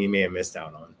another thing you may have missed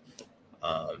out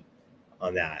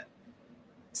on that.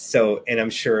 So, and I'm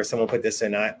sure someone put this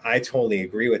in, I totally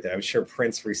agree with it. I'm sure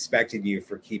Prince respected you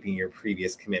for keeping your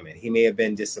previous commitment. He may have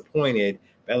been disappointed,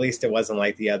 but at least it wasn't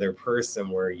like the other person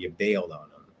where you bailed on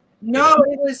him. No,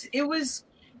 it was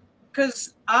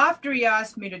because after he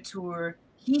asked me to tour,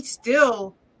 he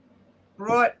still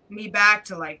brought me back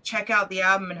to like check out the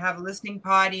album and have a listening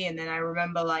party. And then I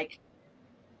remember like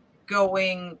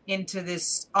going into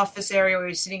this office area where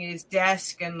he was sitting at his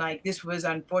desk, and like this was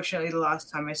unfortunately the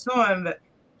last time I saw him, but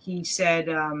he said,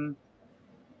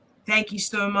 thank you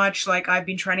so much. Like, I've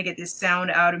been trying to get this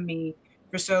sound out of me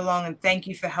for so long, and thank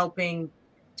you for helping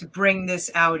to bring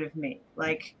this out of me.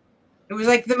 Like, it was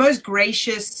like the most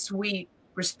gracious, sweet,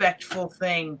 respectful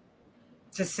thing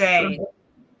to say,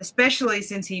 especially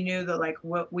since he knew that like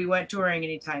we weren't touring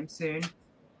anytime soon.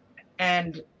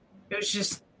 And it was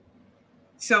just,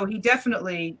 so he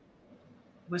definitely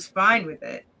was fine with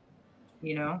it,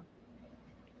 you know?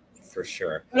 For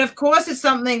sure. But of course it's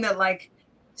something that like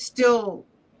still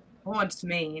haunts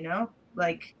me, you know?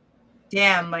 Like,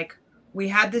 damn, like we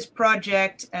had this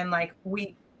project and like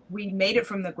we made it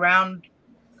from the ground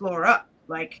floor up.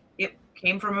 Like it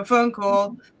came from a phone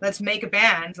call. Let's make a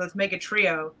band. Let's make a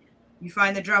trio. You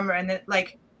find the drummer, and then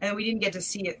like, and we didn't get to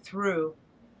see it through.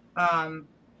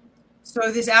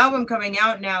 So this album coming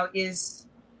out now is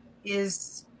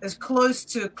as close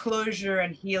to closure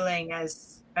and healing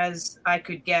as I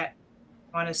could get,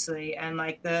 honestly. And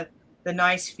like the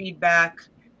nice feedback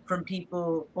from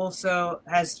people also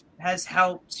has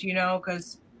helped, you know,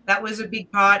 because that was a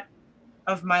big part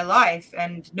of my life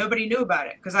and nobody knew about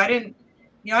it because I don't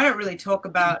really talk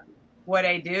about what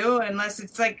I do unless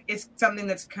it's like it's something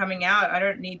that's coming out. I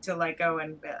don't need to like go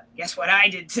and guess what I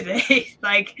did today.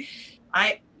 Like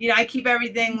I keep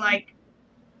everything like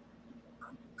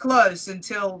close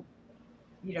until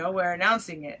we're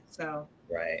announcing it. So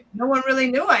right, no one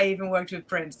really knew I even worked with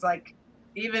Prince. Like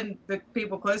even the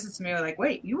people closest to me were like,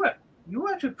 wait, you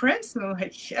worked with Prince? And I'm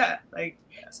like, yeah, like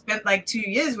spent like 2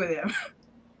 years with him.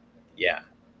 Yeah.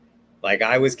 Like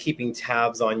I was keeping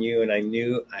tabs on you, and I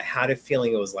had a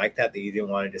feeling it was like that you didn't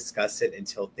want to discuss it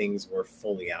until things were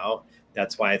fully out.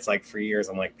 That's why it's like for years,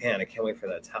 I'm like, man, I can't wait for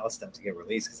that Tao stuff to get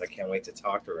released because I can't wait to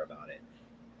talk to her about it.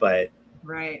 But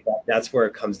right, that's where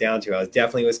it comes down to. I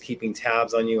definitely was keeping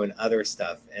tabs on you and other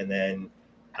stuff. And then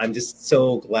I'm just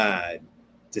so glad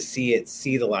to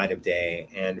see the light of day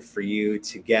and for you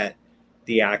to get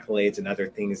the accolades and other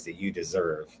things that you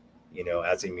deserve,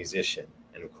 as a musician.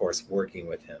 And of course, working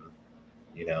with him.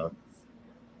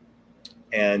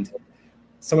 And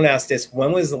someone asked this,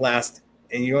 when was the last,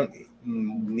 and you don't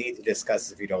need to discuss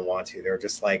this if you don't want to, they're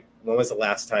just like, when was the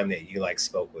last time that you like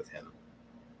spoke with him?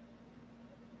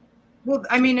 Well,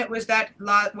 I mean, it was that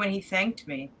lot when he thanked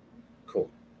me.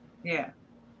 Cool. Yeah.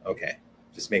 Okay.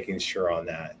 Just making sure on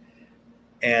that.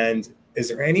 And is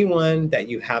there anyone that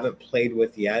you haven't played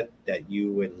with yet that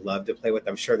you would love to play with?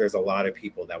 I'm sure there's a lot of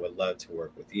people that would love to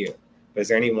work with you, but is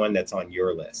there anyone that's on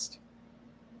your list?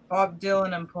 Bob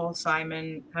Dylan and Paul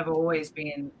Simon have always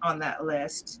been on that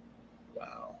list.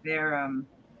 Wow. They're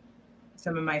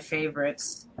some of my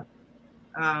favorites.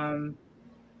 And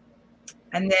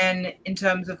then in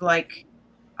terms of like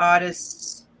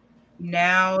artists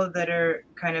now that are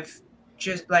kind of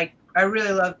just like, I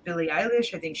really love Billie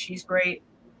Eilish. I think she's great.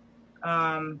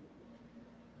 And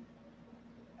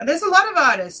there's a lot of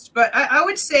artists, but I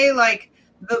would say like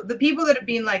the people that have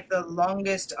been like the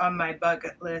longest on my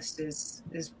bucket list is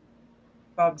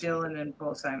Bob Dylan and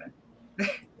Paul Simon.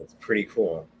 That's pretty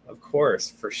cool. Of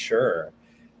course, for sure.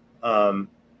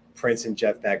 Prince and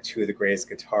Jeff Beck, two of the greatest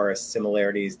guitarists,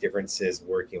 similarities, differences,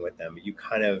 working with them. You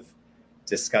kind of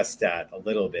discussed that a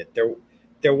little bit.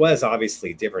 There was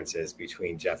obviously differences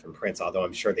between Jeff and Prince, although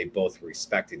I'm sure they both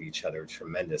respected each other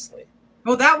tremendously.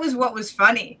 Well, that was what was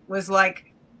funny, was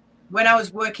like when I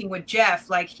was working with Jeff,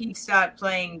 like he'd start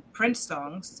playing Prince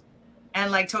songs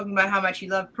and like talking about how much he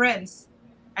loved Prince.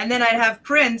 And then I'd have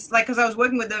Prince, like, because I was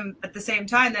working with them at the same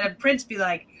time, then I'd Prince be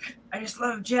like, I just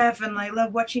love Jeff and I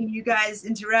love watching you guys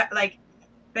interact. Like,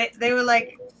 they were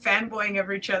like fanboying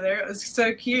over each other. It was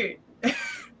so cute.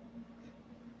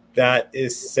 That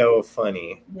is so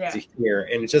funny to hear.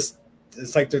 And it's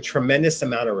like the tremendous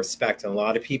amount of respect. And a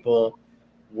lot of people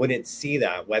wouldn't see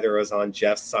that, whether it was on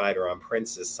Jeff's side or on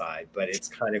Prince's side. But it's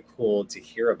kind of cool to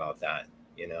hear about that,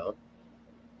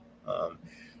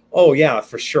 Oh, yeah,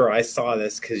 for sure. I saw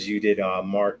this because you did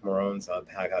Mark Marone's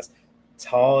podcast.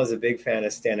 Tal is a big fan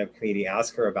of stand-up comedy.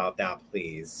 Ask her about that,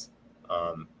 please.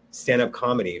 Stand-up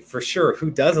comedy, for sure. Who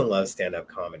doesn't love stand-up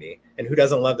comedy? And who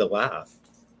doesn't love to laugh?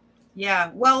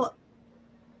 Yeah. Well,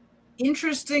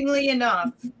 interestingly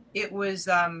enough, it was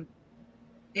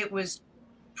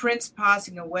Prince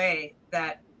passing away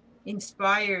that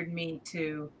inspired me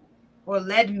to, or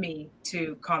led me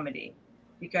to comedy,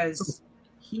 because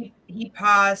he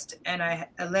passed, and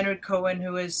Leonard Cohen,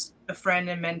 who is a friend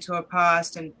and mentor,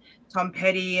 passed, and Tom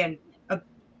Petty, and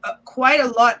quite a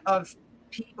lot of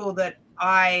people that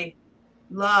I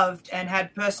loved and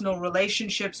had personal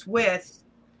relationships with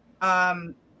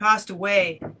passed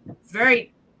away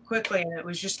very quickly, and it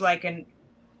was just like an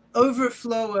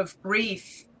overflow of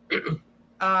grief.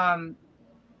 And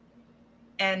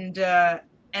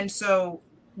so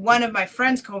one of my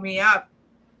friends called me up,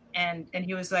 and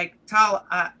he was like, Tal,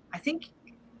 I think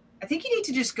you need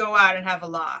to just go out and have a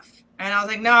laugh. And I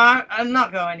was like, no, I'm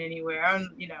not going anywhere.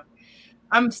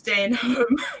 I'm staying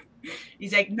home.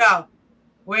 He's like, no,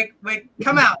 wait,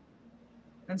 come out.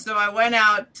 And so I went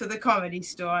out to the Comedy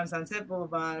Store on Sunset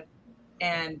Boulevard,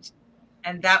 and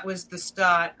that was the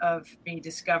start of me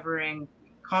discovering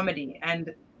comedy.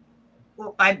 And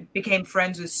I became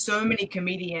friends with so many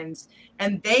comedians,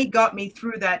 and they got me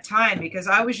through that time, because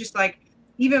I was just like,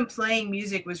 even playing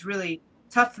music was really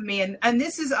tough for me. And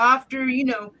this is after,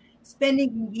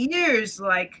 spending years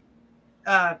like,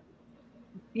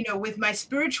 with my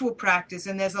spiritual practice.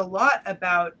 And there's a lot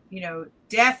about,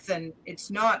 death, and it's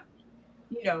not,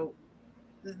 you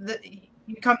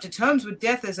come to terms with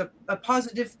death as a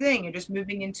positive thing. You're just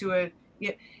moving into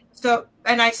so,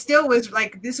 and I still was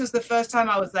like, this was the first time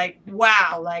I was like,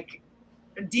 wow, like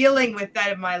dealing with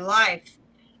that in my life.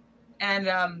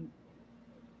 And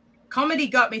comedy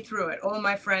got me through it. All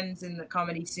my friends in the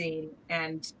comedy scene.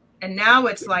 And now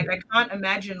it's like, I can't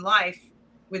imagine life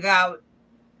without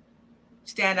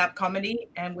stand-up comedy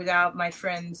and without my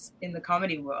friends in the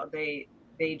comedy world. They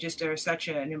just are such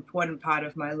an important part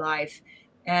of my life,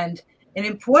 and an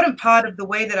important part of the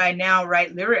way that I now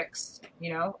write lyrics.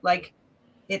 Like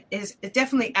it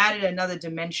definitely added another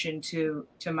dimension to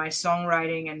my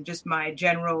songwriting and just my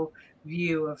general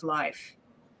view of life.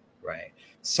 Right.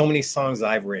 So many songs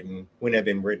I've written wouldn't have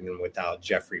been written without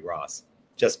Jeffrey Ross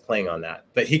just playing on that.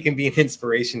 But he can be an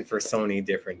inspiration for so many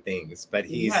different things. But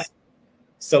he's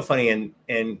so funny, and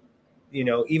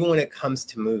even when it comes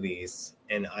to movies,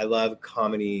 and I love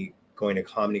comedy, going to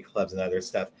comedy clubs and other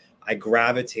stuff, I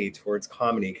gravitate towards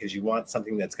comedy because you want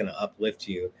something that's going to uplift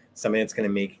you, something that's going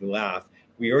to make you laugh.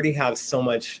 We already have so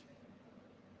much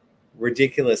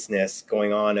ridiculousness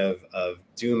going on of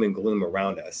doom and gloom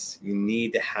around us. You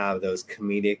need to have those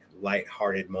comedic,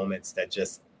 lighthearted moments that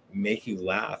just make you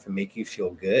laugh and make you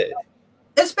feel good.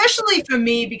 Especially for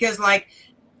me, because I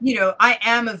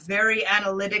am a very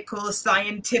analytical,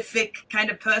 scientific kind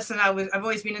of person. I've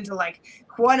always been into like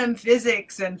quantum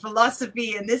physics and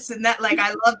philosophy and this and that. Like,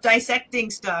 I love dissecting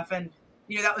stuff. And,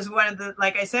 that was one of the,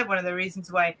 like I said, one of the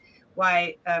reasons why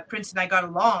Prince and I got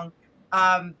along.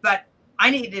 But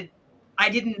I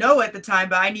didn't know at the time,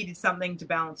 but I needed something to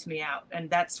balance me out. And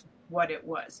that's what it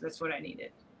was. That's what I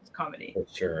needed. It's comedy. For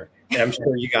sure. And I'm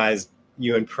sure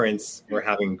you and Prince were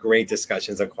having great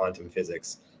discussions on quantum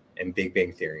physics and Big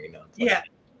Bang Theory. Yeah.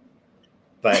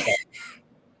 But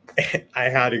I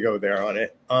had to go there on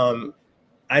it.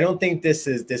 I don't think this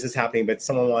is happening, but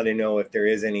someone wanted to know if there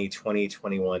is any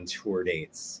 2021 tour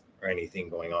dates or anything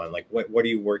going on. Like, what are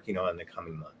you working on in the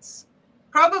coming months?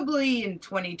 Probably in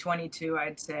 2022,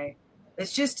 I'd say.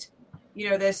 It's just,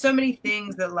 there's so many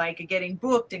things that like are getting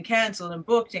booked and canceled and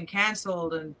booked and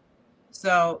canceled. And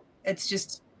so it's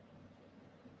just,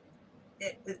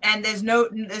 and there's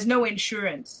no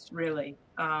insurance really,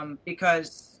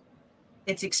 because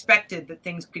it's expected that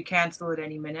things could cancel at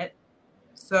any minute.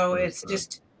 So it's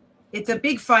a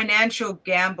big financial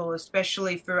gamble,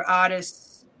 especially for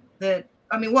artists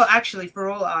actually for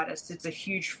all artists, it's a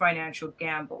huge financial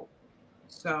gamble.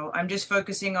 So I'm just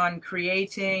focusing on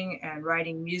creating and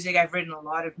writing music. I've written a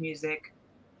lot of music.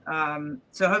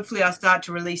 So hopefully I'll start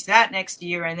to release that next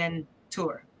year and then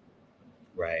tour.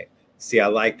 Right. See, I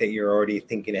like that you're already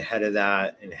thinking ahead of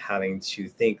that and having to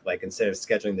think, like, instead of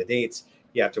scheduling the dates,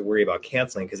 you have to worry about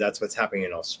canceling, because that's what's happening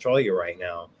in Australia right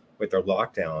now with their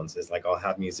lockdowns. Is like, I'll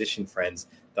have musician friends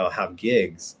that'll have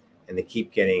gigs and they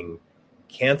keep getting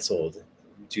canceled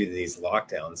due to these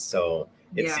lockdowns. So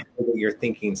it's you're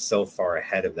thinking so far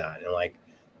ahead of that, and like,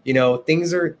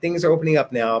 things are opening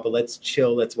up now, but let's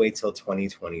chill. Let's wait till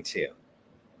 2022.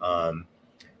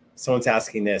 Someone's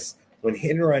asking this. When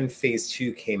Hit and Run Phase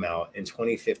 2 came out in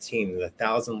 2015, the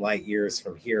 1,000 Light Years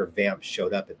from Here vamp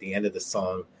showed up at the end of the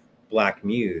song Black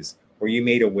Muse. Were you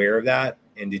made aware of that?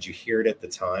 And did you hear it at the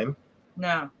time?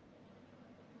 No.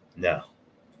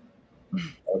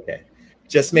 Okay.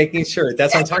 Just making sure.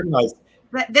 That's what I'm talking about.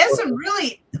 There's some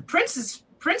really Prince's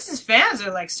fans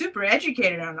are like super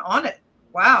educated on it.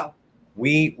 Wow.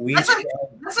 That's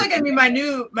like I mean my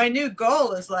new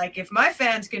goal is like if my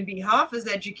fans can be half as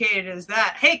educated as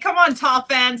that. Hey, come on, tall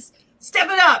fans, step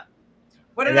it up.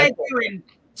 What did I do in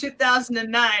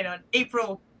 2009 on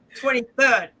April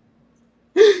 23rd?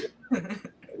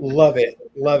 Love it.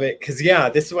 Because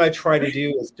this is what I try to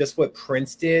do is just what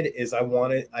Prince did is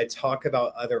I talk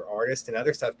about other artists and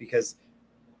other stuff because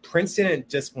Prince didn't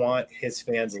just want his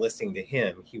fans listening to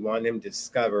him. He wanted him to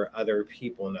discover other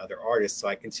people and other artists. So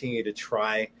I continue to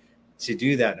try to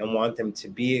do that and want them to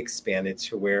be expanded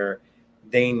to where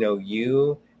they know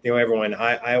you, they know everyone.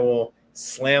 I will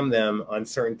slam them on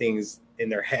certain things in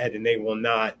their head and they will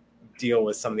not deal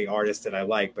with some of the artists that I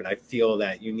like. But I feel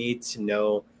that you need to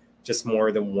know just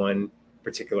more than one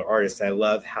particular artist. I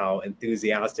love how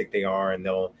enthusiastic they are and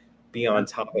they'll be on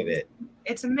top of it.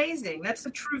 It's amazing. That's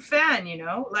a true fan, you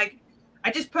know? Like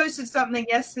I just posted something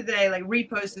yesterday, like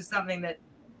reposted something that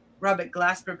Robert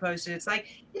Glasper posted. It's like,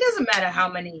 it doesn't matter how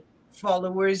many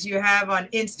followers you have on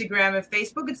Instagram or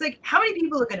Facebook. It's like, how many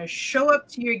people are going to show up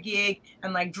to your gig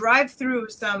and like drive through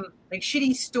some like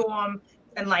shitty storm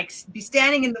and like be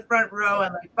standing in the front row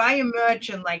and like buy your merch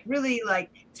and like really like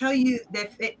tell you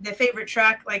their favorite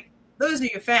track. Like those are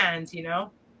your fans, you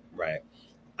know? Right.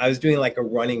 I was doing like a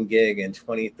running gig in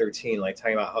 2013, like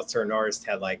talking about how certain artists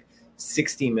had like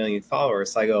 60 million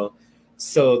followers. So I go,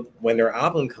 so when their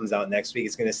album comes out next week,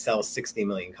 it's going to sell 60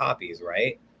 million copies,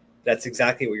 right? That's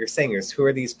exactly what you're saying. Is who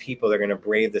are these people that are going to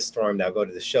brave the storm that'll go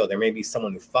to the show? There may be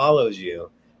someone who follows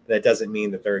you, but that doesn't mean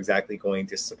that they're exactly going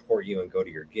to support you and go to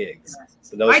your gigs.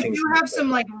 So those I do have some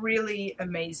like really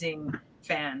amazing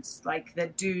fans like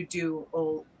that do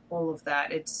all of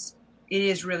that. It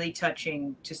is really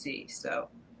touching to see. So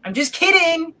I'm just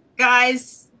kidding,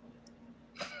 guys.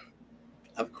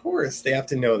 Of course, they have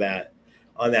to know that.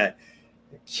 On that,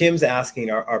 Kim's asking,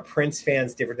 are Prince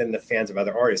fans different than the fans of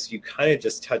other artists? You kind of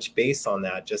just touch base on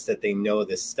that, just that they know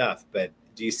this stuff. But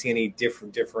do you see any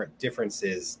different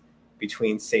differences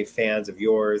between, say, fans of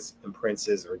yours and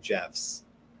Prince's or Jeff's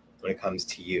when it comes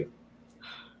to you?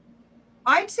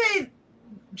 I'd say,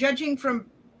 judging from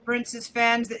Prince's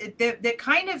fans, they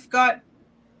kind of got,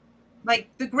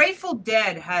 like the Grateful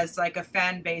Dead has like a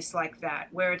fan base like that,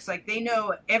 where it's like they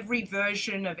know every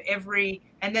version of every,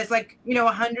 and there's like,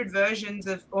 100 versions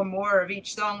of or more of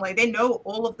each song. Like they know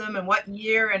all of them and what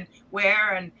year and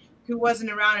where and who wasn't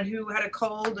around and who had a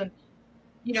cold and,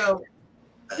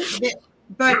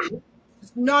 but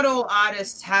not all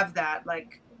artists have that.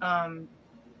 Like, I'm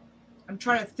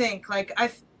trying to think. Like I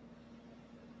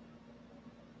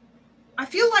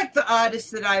feel like the artists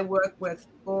that I work with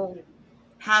all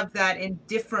have that in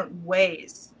different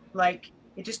ways. Like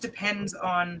it just depends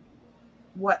on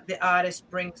what the artist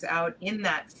brings out in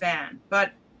that fan.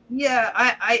 But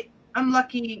yeah, I'm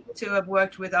lucky to have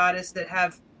worked with artists that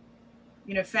have,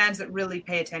 fans that really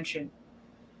pay attention.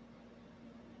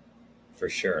 For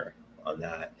sure on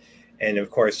that. And of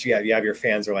course you have your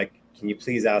fans are like, can you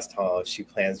please ask Tall if she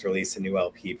plans to release a new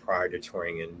LP prior to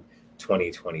touring in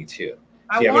 2022?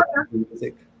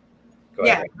 Music? Go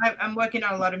ahead. I'm working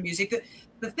on a lot of music.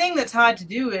 The thing that's hard to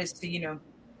do is to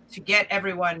get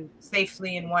everyone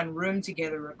safely in one room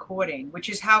together recording, which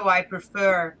is how I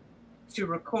prefer to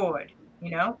record,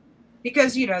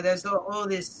 because, there's all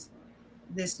this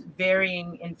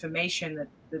varying information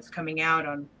that's coming out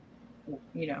on,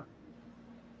 you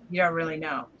don't really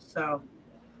know. So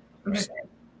I'm just,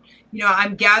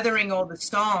 I'm gathering all the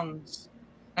songs,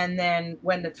 and then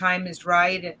when the time is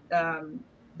right,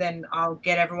 then I'll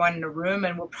get everyone in a room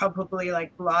and we'll probably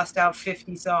like blast out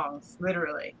 50 songs,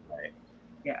 literally. Right.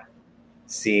 Yeah.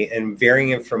 See, and varying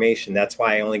information. That's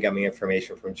why I only got my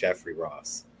information from Jeffrey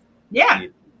Ross. Yeah.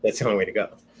 That's the only way to go.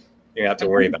 You don't have to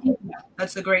worry about it.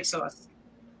 That's a great source.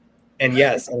 And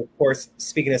yes, and of course,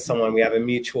 speaking of someone, we have a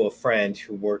mutual friend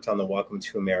who worked on the Welcome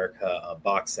to America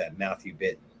box set, Matthew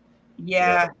Bitton.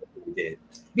 Yeah. He did.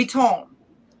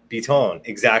 Bitton,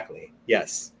 exactly.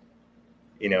 Yes.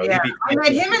 Yeah. I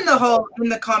met him in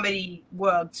the comedy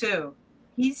world too.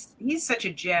 He's such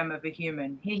a gem of a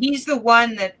human. He's the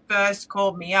one that first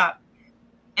called me up,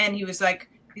 and he was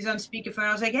like, he's on speakerphone.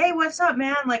 I was like, hey, what's up,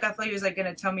 man? Like, I thought he was like going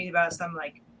to tell me about some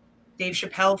like Dave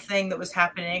Chappelle thing that was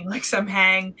happening, like some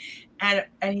hang, and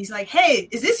he's like, hey,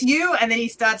 is this you? And then he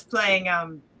starts playing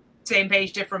Same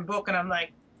Page, Different Book, and I'm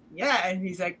like, yeah. And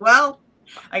he's like, well,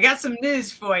 I got some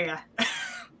news for you.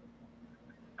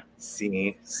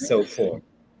 See, so cool.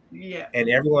 Yeah. And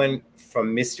everyone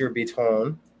from Mr.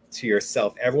 Bitton to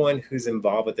yourself, everyone who's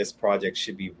involved with this project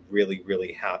should be really,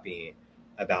 really happy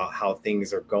about how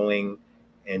things are going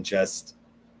and just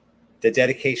the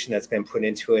dedication that's been put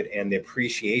into it and the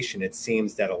appreciation, it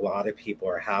seems that a lot of people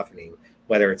are having,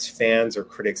 whether it's fans or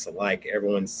critics alike,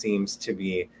 everyone seems to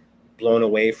be blown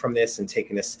away from this and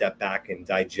taking a step back and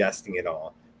digesting it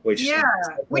all, which you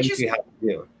have to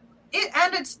do.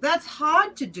 That's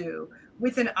hard to do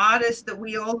with an artist that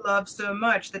we all love so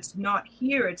much that's not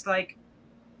here. It's like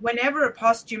whenever a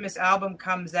posthumous album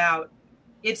comes out,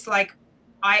 it's like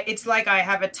I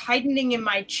have a tightening in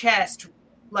my chest,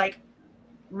 like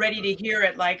ready to hear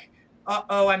it, like,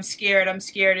 oh, I'm scared.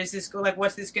 Is this like,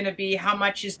 what's this going to be? How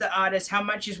much is the artist? How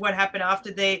much is what happened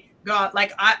after they got,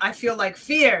 like, I feel like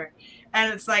fear.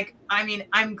 And it's like, I mean,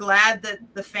 I'm glad that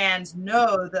the fans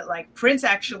know that like Prince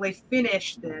actually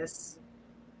finished this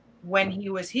when he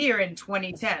was here in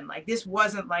 2010. Like this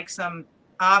wasn't like some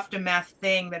aftermath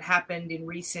thing that happened in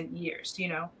recent years, you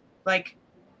know, like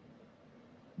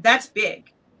that's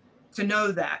big to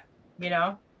know that, you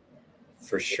know,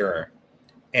 for sure.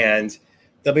 And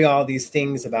there'll be all these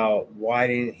things about why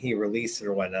didn't he release it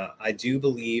or whatnot. I do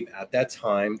believe at that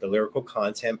time, the lyrical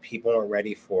content, people weren't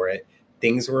ready for it.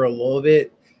 Things were a little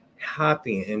bit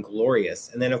happy and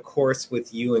glorious. And then, of course,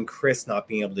 with you and Chris not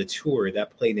being able to tour, that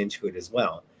played into it as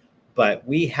well. But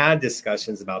we had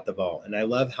discussions about the vault. And I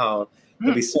love how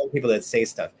there'll be some people that say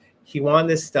stuff. He wanted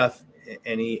this stuff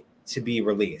to be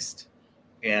released.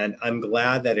 And I'm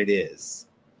glad that it is.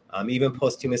 Even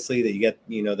posthumously that you get,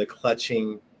 you know, the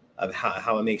clutching of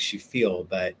how it makes you feel.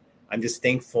 But I'm just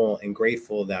thankful and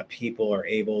grateful that people are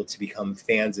able to become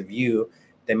fans of you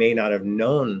that may not have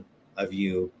known of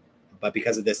you, but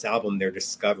because of this album, they're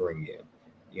discovering you,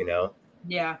 you know?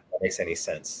 Yeah. If that makes any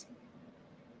sense.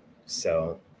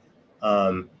 So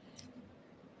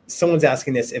someone's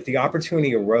asking this, if the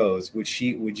opportunity arose, would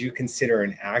you consider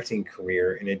an acting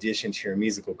career in addition to your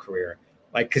musical career?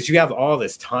 Like, because you have all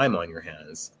this time on your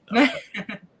hands.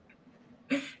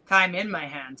 Time in my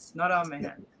hands, not on my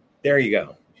hands. There you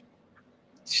go.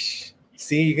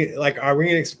 See, you can, like,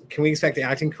 can we expect the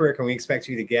acting career? Can we expect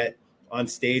you to get on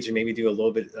stage and maybe do a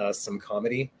little bit some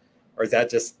comedy, or is that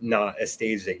just not a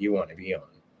stage that you want to be on?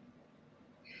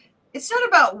 It's not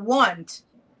about want.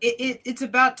 It's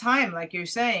about time, like you're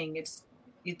saying. It's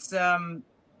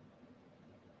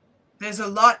there's a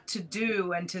lot to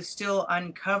do and to still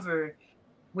uncover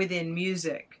within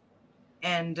music,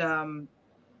 and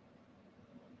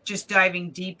just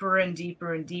diving deeper and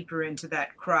deeper and deeper into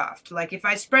that craft. Like if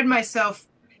I spread myself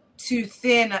too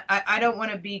thin, I don't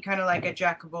want to be kind of like a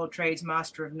jack of all trades,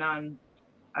 master of none.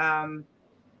 But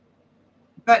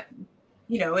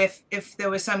you know, if there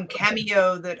was some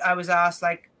cameo that I was asked,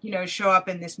 like, you know, show up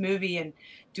in this movie and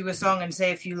do a song and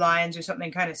say a few lines or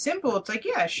something kind of simple, it's like,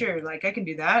 yeah, sure, like I can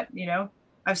do that. You know,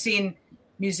 I've seen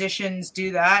musicians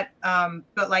do that,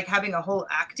 but like having a whole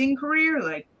acting career,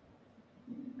 like,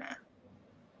 nah.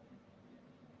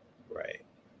 Right.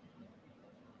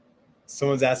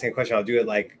 Someone's asking a question. I'll do it.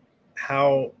 Like,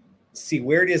 see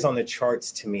where it is on the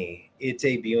charts. To me, it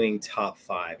debuting top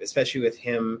 5, especially with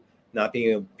him not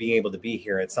being able to be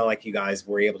here. It's not like you guys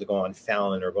were able to go on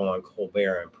Fallon or go on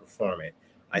Colbert and perform it.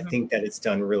 I think that it's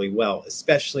done really well,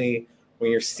 especially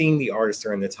when you're seeing the artists that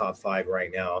are in the top 5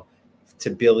 right now, to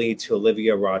Billy, to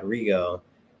Olivia Rodrigo.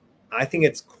 I think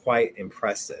it's quite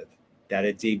impressive that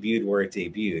it debuted where it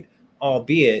debuted,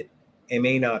 albeit it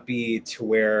may not be to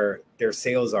where their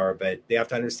sales are, but they have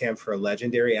to understand, for a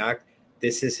legendary act,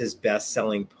 this is his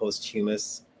best-selling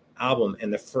posthumous album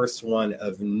and the first one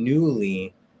of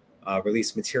newly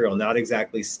released material, not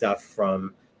exactly stuff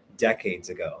from decades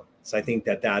ago. So I think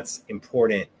that that's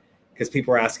important, because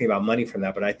people are asking about money from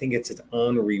that, but I think it's its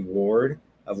own reward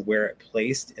of where it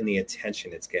placed and the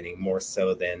attention it's getting, more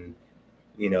so than,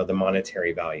 you know, the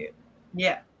monetary value.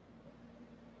 Yeah.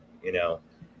 You know,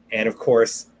 and of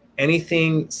course,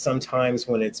 anything, sometimes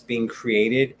when it's being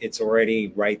created, it's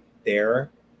already right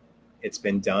there. It's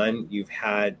been done. You've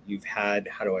had,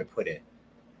 how do I put it?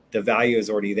 The value is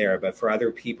already there, but for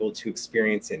other people to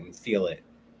experience it and feel it,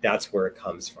 that's where it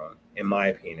comes from, in my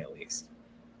opinion, at least.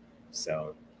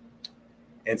 So,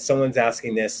 and someone's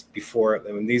asking this before,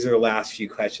 and these are the last few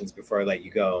questions before I let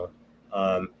you go.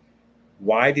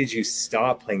 Why did you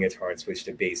stop playing guitar and switch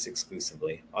to bass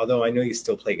exclusively? Although I know you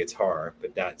still play guitar,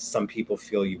 but that some people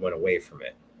feel you went away from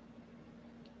it.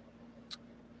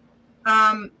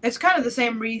 It's kind of the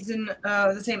same reason,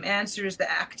 the same answer as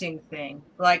the acting thing.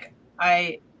 Like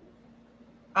I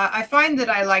find that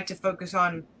I like to focus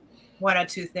on one or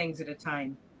two things at a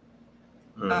time.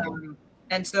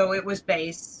 And so it was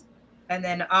bass. And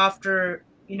then after,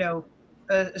 you know,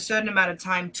 a certain amount of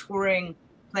time touring,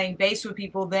 playing bass with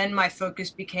people, then my focus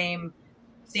became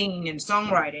singing and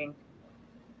songwriting.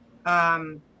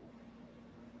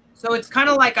 So it's kind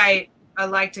of like I I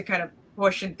like to kind of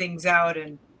portion things out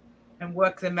and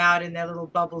work them out in their little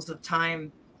bubbles of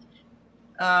time.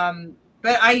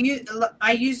 But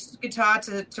I use guitar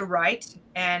to write,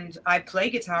 and I play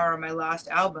guitar on my last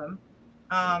album.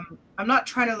 I'm not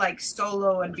trying to like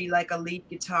solo and be like a lead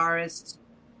guitarist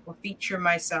or feature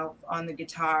myself on the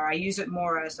guitar. I use it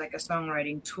more as like a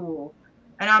songwriting tool.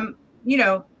 And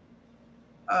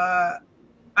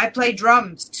I play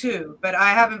drums too, but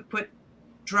I haven't played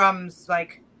drums on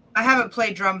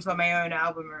my own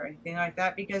album or anything like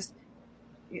that, because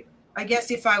I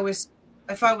guess if I was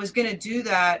going to do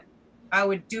that, I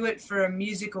would do it for a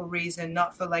musical reason,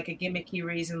 not for like a gimmicky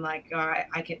reason. Like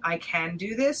I can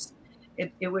do this.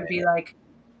 It would be like,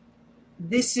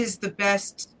 this is the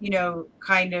best,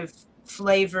 kind of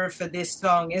flavor for this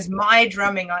song is my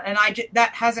drumming on, and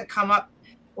that hasn't come up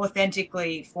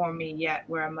authentically for me yet,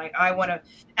 where I'm like, I want to,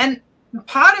 and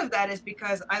part of that is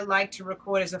because I like to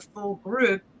record as a full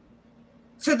group,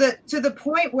 to the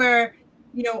point where,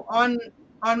 on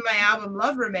my album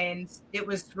Love Remains, it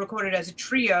was recorded as a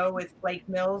trio with Blake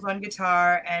Mills on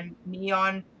guitar and me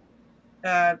on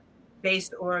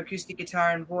bass or acoustic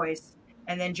guitar and voice,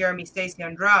 and then Jeremy Stacey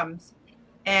on drums.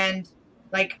 And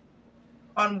like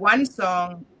on one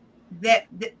song, that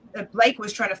Blake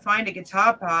was trying to find a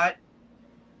guitar part,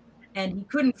 and he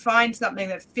couldn't find something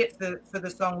that fit for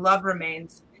the song Love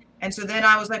Remains. And so then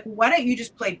I was like, why don't you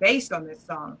just play bass on this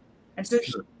song? And so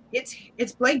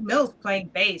it's Blake Mills playing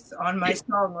bass on my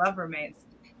song Love Remains.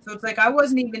 So it's like I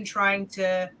wasn't even trying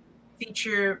to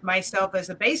feature myself as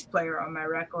a bass player on my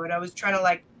record. I was trying to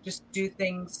like just do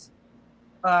things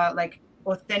like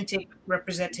authentic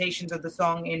representations of the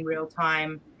song in real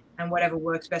time and whatever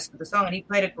works best for the song. And he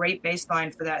played a great bass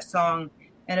line for that song,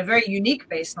 and a very unique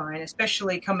bass line,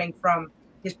 especially coming from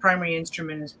his primary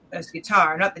instrument as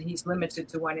guitar. Not that he's limited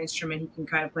to one instrument, he can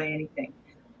kind of play anything.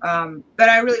 But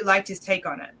I really liked his take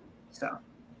on it. So,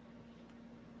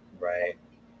 right.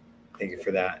 Thank you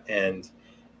for that. And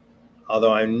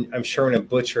although I'm sure I'm going to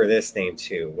butcher this name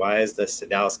too, why is the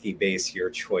Sadowski bass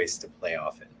your choice to play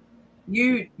often?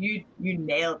 You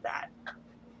nailed that.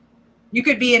 You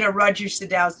could be in a Roger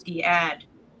Sadowski ad.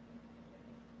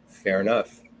 Fair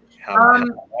enough. Why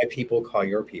people call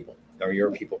your people, or your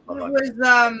people call my people? It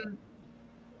was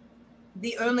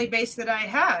the only bass that I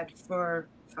had for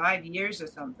 5 years or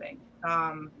something.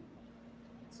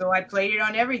 So I played it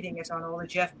on everything. It's on all the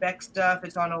Jeff Beck stuff.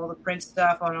 It's on all the Prince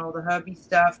stuff, on all the Herbie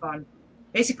stuff. On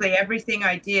basically everything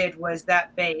I did was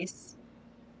that bass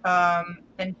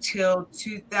until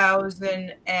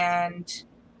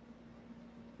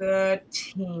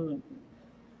 2013.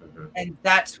 And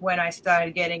that's when I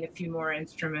started getting a few more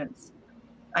instruments.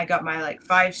 I got my like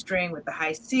 5-string with the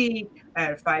high C. I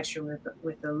had a 5-string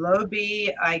with the low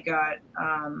B. I got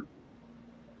I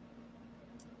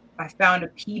found a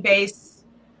P bass,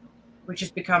 which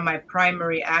has become my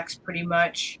primary axe pretty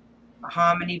much, a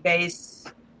harmony bass.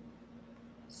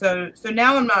 So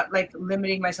now I'm not like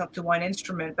limiting myself to one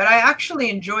instrument, but I actually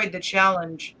enjoyed the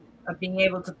challenge of being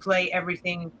able to play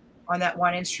everything on that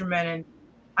one instrument. And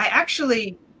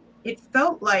it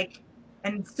felt like,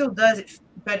 and still does,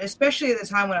 but especially at the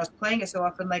time when I was playing it so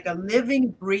often, like a living,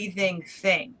 breathing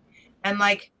thing. And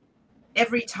like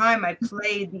every time I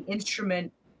played the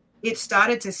instrument, it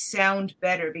started to sound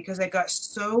better because I got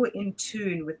so in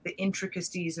tune with the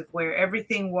intricacies of where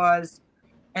everything was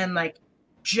and like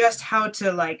just how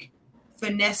to like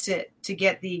finesse it to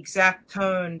get the exact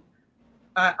tone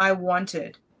I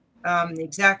wanted. The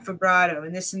exact vibrato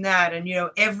and this and that. And,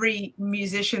 every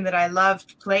musician that I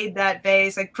loved played that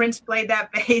bass. Like Prince played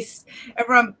that bass.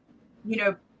 Everyone,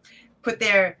 put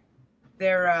their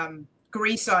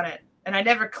grease on it. And I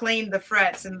never cleaned the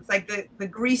frets. And it's like the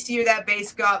greasier that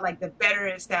bass got, like the better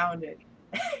it sounded.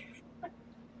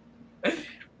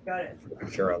 Got it.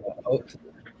 Sure. Oh.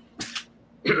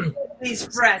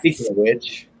 These frets. Speaking of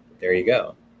which, there you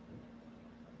go.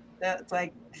 That's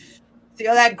like, see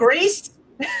all that grease?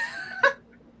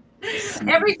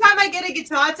 Every time I get a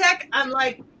guitar tech, I'm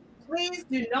like, please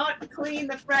do not clean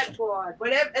the fretboard.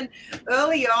 Whatever. And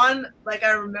early on, like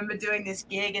I remember doing this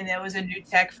gig, and there was a new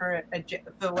tech for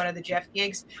one of the Jeff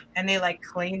gigs, and they like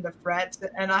cleaned the frets,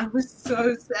 and I was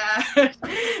so sad.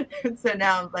 And so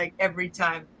now, like every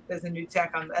time there's a new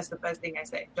tech, that's the first thing I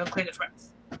say: don't clean the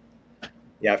frets.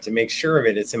 You have to make sure of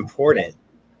it. It's important,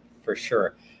 for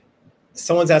sure.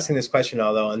 Someone's asking this question,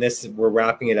 although, and we're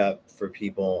wrapping it up for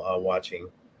people watching.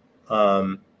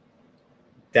 That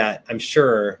I'm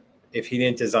sure if he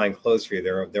didn't design clothes for you,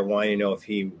 they're wanting to know if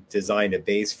he designed a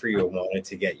bass for you or wanted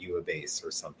to get you a bass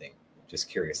or something. Just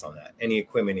curious on that. Any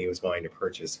equipment he was wanting to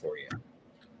purchase for you?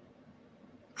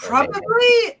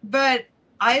 Probably, but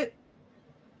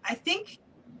I think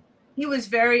he was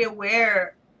very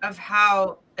aware of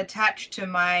how attached to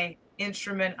my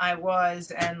instrument I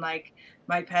was, and like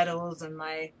my pedals and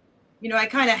my, I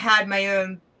kind of had my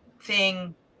own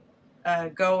thing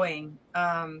going.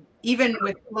 Even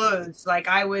with clothes, like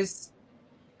I was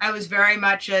very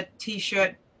much a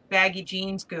t-shirt, baggy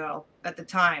jeans girl at the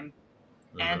time,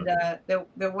 and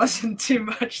there wasn't too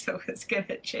much that was going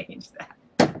to change that.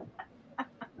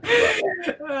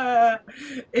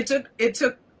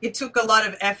 It took a lot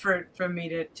of effort for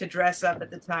me to dress up at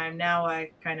the time. Now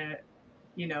I kind of,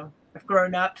 I've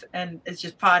grown up, and it's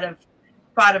just part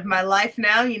of my life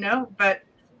now, But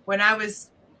when I was,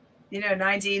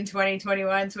 19, 20,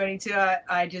 21, 22,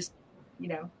 I just,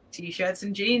 t-shirts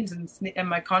and jeans and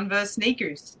my Converse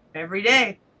sneakers every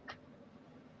day.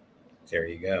 There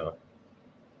you go.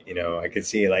 I could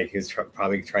see like he was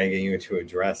probably trying to get you into a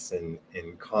dress and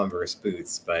Converse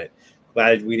boots, but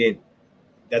glad we didn't.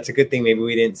 That's a good thing. Maybe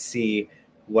we didn't see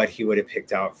what he would have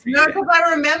picked out for you. No, because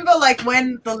I remember like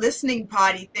when the listening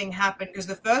party thing happened, because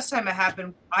the first time it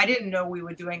happened, I didn't know we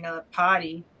were doing a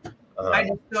party. I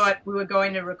just thought we were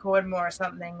going to record more or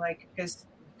something, like, because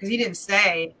he didn't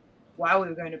say why we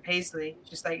were going to Paisley.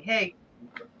 Just like, hey,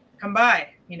 come by,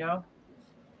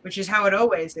 which is how it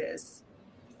always is.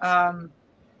 And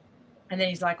then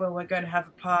he's like, well, we're going to have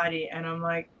a party. And I'm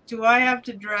like, do I have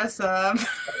to dress up?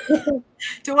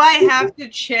 Do I have to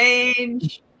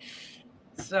change?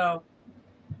 So,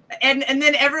 and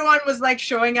then everyone was like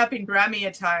showing up in Grammy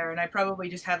attire, and I probably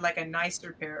just had like a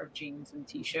nicer pair of jeans and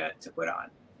t-shirt to put on.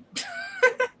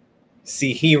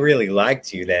 See, he really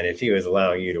liked you then if he was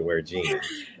allowing you to wear jeans.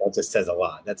 That just says a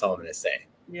lot. That's all I'm going to say.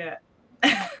 Yeah.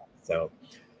 So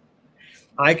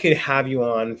I could have you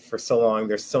on for so long.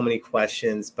 There's so many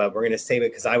questions, but we're going to save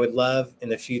it because I would love in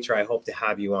the future, I hope to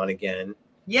have you on again.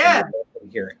 Yeah.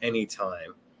 Here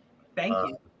anytime. Thank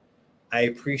you. I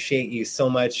appreciate you so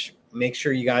much. Make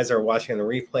sure you guys are watching the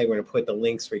replay. We're going to put the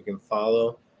links where you can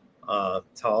follow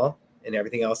Tal and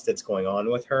everything else that's going on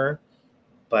with her.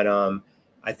 But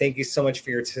I thank you so much for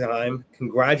your time.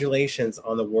 Congratulations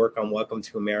on the work on Welcome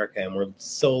to America. And we're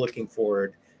so looking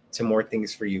forward to more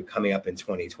things for you coming up in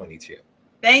 2022.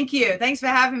 Thank you. Thanks for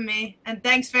having me. And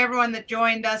thanks for everyone that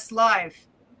joined us live.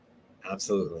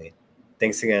 Absolutely.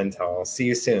 Thanks again, Tal. See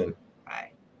you soon.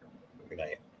 Bye. Good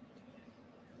night.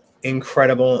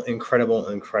 Incredible, incredible,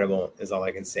 incredible is all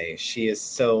I can say. She is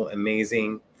so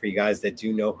amazing. For you guys that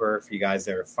do know her, for you guys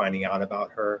that are finding out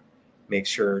about her, make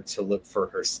sure to look for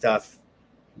her stuff,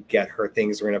 get her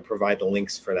things. We're going to provide the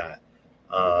links for that.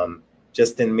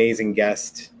 Just an amazing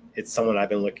guest. It's someone I've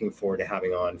been looking forward to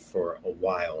having on for a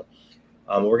while.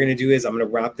 What we're going to do is I'm going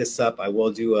to wrap this up. I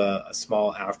will do a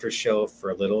small after show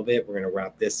for a little bit. We're going to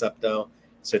wrap this up, though.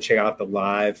 So check out the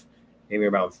live, maybe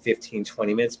about 15,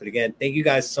 20 minutes. But again, thank you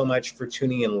guys so much for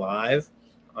tuning in live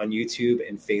on YouTube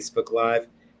and Facebook Live.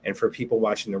 And for people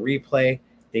watching the replay,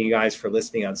 thank you guys for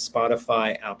listening on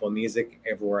Spotify, Apple Music,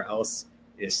 everywhere else.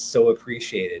 It is so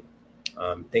appreciated.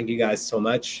 Thank you guys so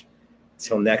much.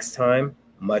 Till next time,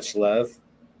 much love.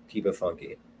 Keep it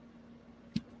funky.